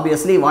 So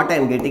obviously what I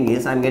am getting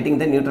is I am getting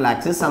the neutral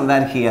axis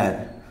somewhere here.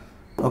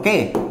 Okay,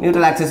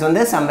 neutral axis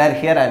வந்து somewhere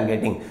here I am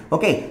getting.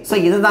 Okay, so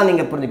இதுதான்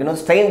நீங்க புரிஞ்சுக்கணும்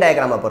strain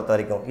diagram பொறுத்த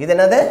வரைக்கும். இது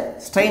என்னது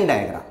strain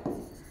diagram.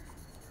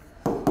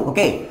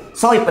 Okay,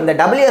 so இப்போ இந்த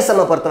WSM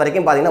பொறுத்த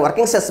வரைக்கும் பார்த்தீங்கன்னா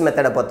ஒர்க்கிங் ஸ்ட்ரெஸ்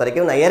மெத்தடை பொறுத்த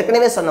வரைக்கும் நான்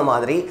ஏற்கனவே சொன்ன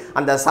மாதிரி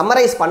அந்த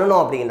சம்மரைஸ்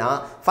பண்ணணும் அப்படின்னா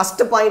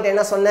ஃபர்ஸ்ட் பாயிண்ட்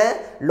என்ன சொன்னேன்,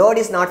 load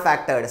is not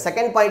factored.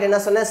 Second point என்ன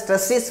சொன்னேன்,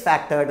 ஸ்ட்ரெஸ் இஸ்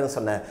ஃபேக்டர்டுன்னு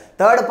சொன்னேன்.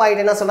 தேர்ட்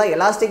பாயிண்ட் என்ன சொன்னால்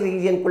எலாஸ்டிக்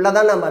ரீஜியனுக்குள்ளே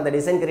தான் நம்ம அந்த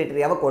டிசைன்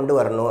கிரைட்டீரியாவை கொண்டு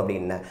வரணும்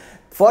அப்படின்னு.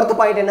 ஃபோர்த்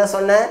பாயிண்ட் என்ன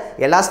சொன்னேன்,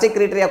 எலாஸ்டிக்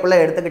கிரைட்டீரியாக்குள்ளே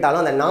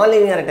எடுத்துக்கிட்டாலும் அந்த நான்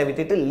லீனியர்ட்டை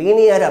விட்டுட்டு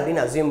லீனியர்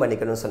அப்படின்னு அசியூம்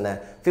பண்ணிக்கணும்னு சொன்னேன்.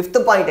 ஃபிஃப்த்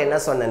பாயிண்ட் என்ன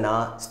சொன்னேன்னா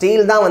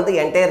ஸ்டீல் தான் வந்து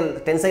என்டையர்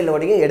டென்சைல்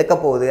லோடையும் எடுக்க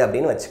போகுது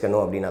அப்படின்னு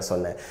வச்சுக்கணும் அப்படின்னு நான்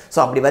சொன்னேன். ஸோ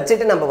அப்படி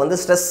வச்சுட்டு நம்ம வந்து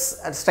ஸ்ட்ரெஸ்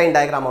ஸ்ட்ரெயின்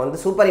டயக்ராமை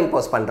வந்து சூப்பர்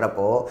இம்போஸ்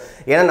பண்ணுறப்போ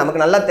ஏன்னா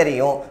நமக்கு நல்லா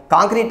தெரியும்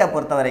காங்க்ரீட்டை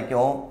பொறுத்த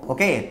வரைக்கும்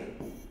ஓகே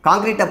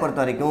காங்க்ரீட்டை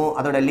பொறுத்த வரைக்கும்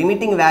அதோட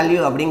லிமிட்டிங்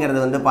வேல்யூ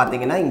அப்படிங்கிறது வந்து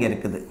பார்த்தீங்கன்னா இங்கே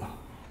இருக்குது.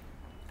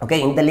 ஓகே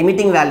இந்த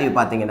லிமிட்டிங் வேல்யூ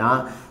பார்த்தீங்கன்னா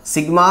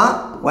sigma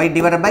Y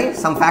divided by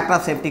some factor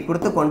of safety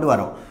கொடுத்து கொண்டு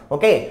வரும்.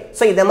 ஓகே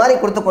ஸோ இதை மாதிரி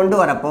கொடுத்து கொண்டு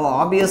வரப்போ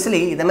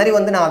ஆப்வியஸ்லி இதை மாதிரி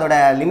வந்து நான் அதோட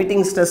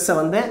லிமிட்டிங் ஸ்ட்ரெஸ்ஸை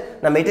வந்து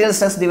நான் மெட்டீரியல்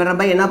ஸ்ட்ரெஸ் டிவைடட்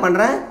பை என்ன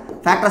பண்ணுறேன்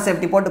ஃபேக்டர் ஆஃப்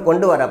சேஃப்டி போட்டு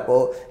கொண்டு வரப்போ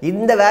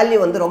இந்த வேல்யூ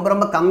வந்து ரொம்ப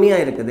ரொம்ப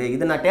கம்மியாக இருக்குது.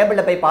 இது நான்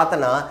டேபிளில் போய்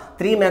பார்த்தேன்னா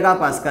 3 மெகா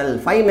பாஸ்கல்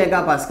 5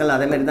 மெகா பாஸ்கல்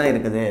அதேமாரி தான்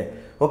இருக்குது.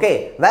 ஓகே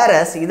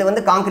வேறஸ் இது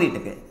வந்து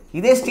காங்க்ரீட்டுக்கு.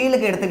 இதே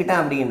ஸ்டீலுக்கு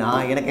எடுத்துக்கிட்டேன் அப்படின்னா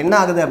எனக்கு என்ன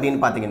ஆகுது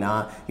அப்படின்னு பார்த்தீங்கன்னா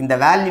இந்த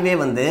வேல்யூவே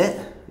வந்து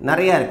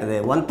நிறையா இருக்குது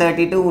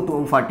 130 to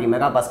 240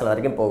 மெகா பாஸ்கல்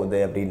வரைக்கும் போகுது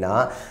அப்படின்னா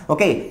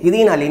ஓகே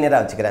இதையும் நான் லீனியராக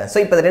வச்சுக்கிறேன். ஸோ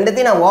இப்போ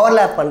ரெண்டுத்தையும் நான்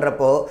ஓவர்லேப்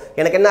பண்ணுறப்போ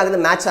எனக்கு என்ன ஆகுது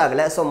மேட்ச்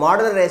ஆகலை. ஸோ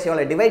மாடலர்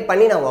ரேஷியோவில் டிவைட்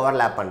பண்ணி நான்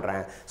ஓவர்லேப்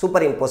பண்ணுறேன்,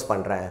 சூப்பர் இம்போஸ்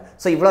பண்ணுறேன்.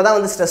 ஸோ இவ்வளோ தான்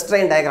வந்து ஸ்ட்ரெஸ்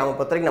ஸ்ட்ரெயின் டயக்ராமை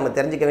பொறுத்த வரைக்கும் நம்ம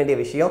தெரிஞ்சிக்க வேண்டிய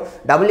விஷயம்.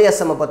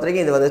 WSM பொறுத்த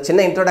வரைக்கும் இது வந்து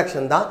சின்ன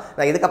இன்ட்ரோடக்ஷன் தான்.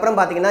 நான் இதுக்கப்புறம்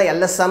பார்த்தீங்கன்னா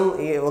LSM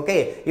ஓகே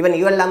ஈவன்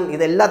ULM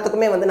இது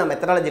எல்லாத்துக்குமே வந்து நான்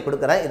மெத்தடாலஜி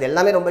கொடுக்குறேன். இது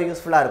எல்லாமே ரொம்ப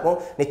யூஸ்ஃபுல்லாக இருக்கும்.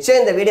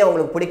 நிச்சயம் இந்த வீடியோ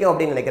உங்களுக்கு பிடிக்கும்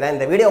அப்படின்னு நினைக்கிறேன்.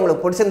 இந்த வீடியோ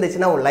உங்களுக்கு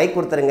பிடிச்சிருந்துச்சுன்னா ஒரு லைக்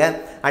கொடுத்துருங்க.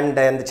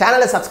 அண்ட் இந்த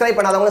சேனலை சப்ஸ்கிரைப்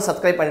பண்ணாதவங்க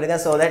subscribe பண்ணிடுங்க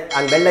so that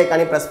and bell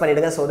icon press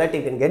பண்ணிடுங்க so that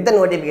you can get the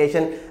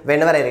notification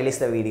whenever I release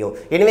the video.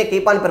 Anyway,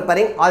 keep on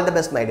preparing. All the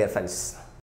best my dear friends.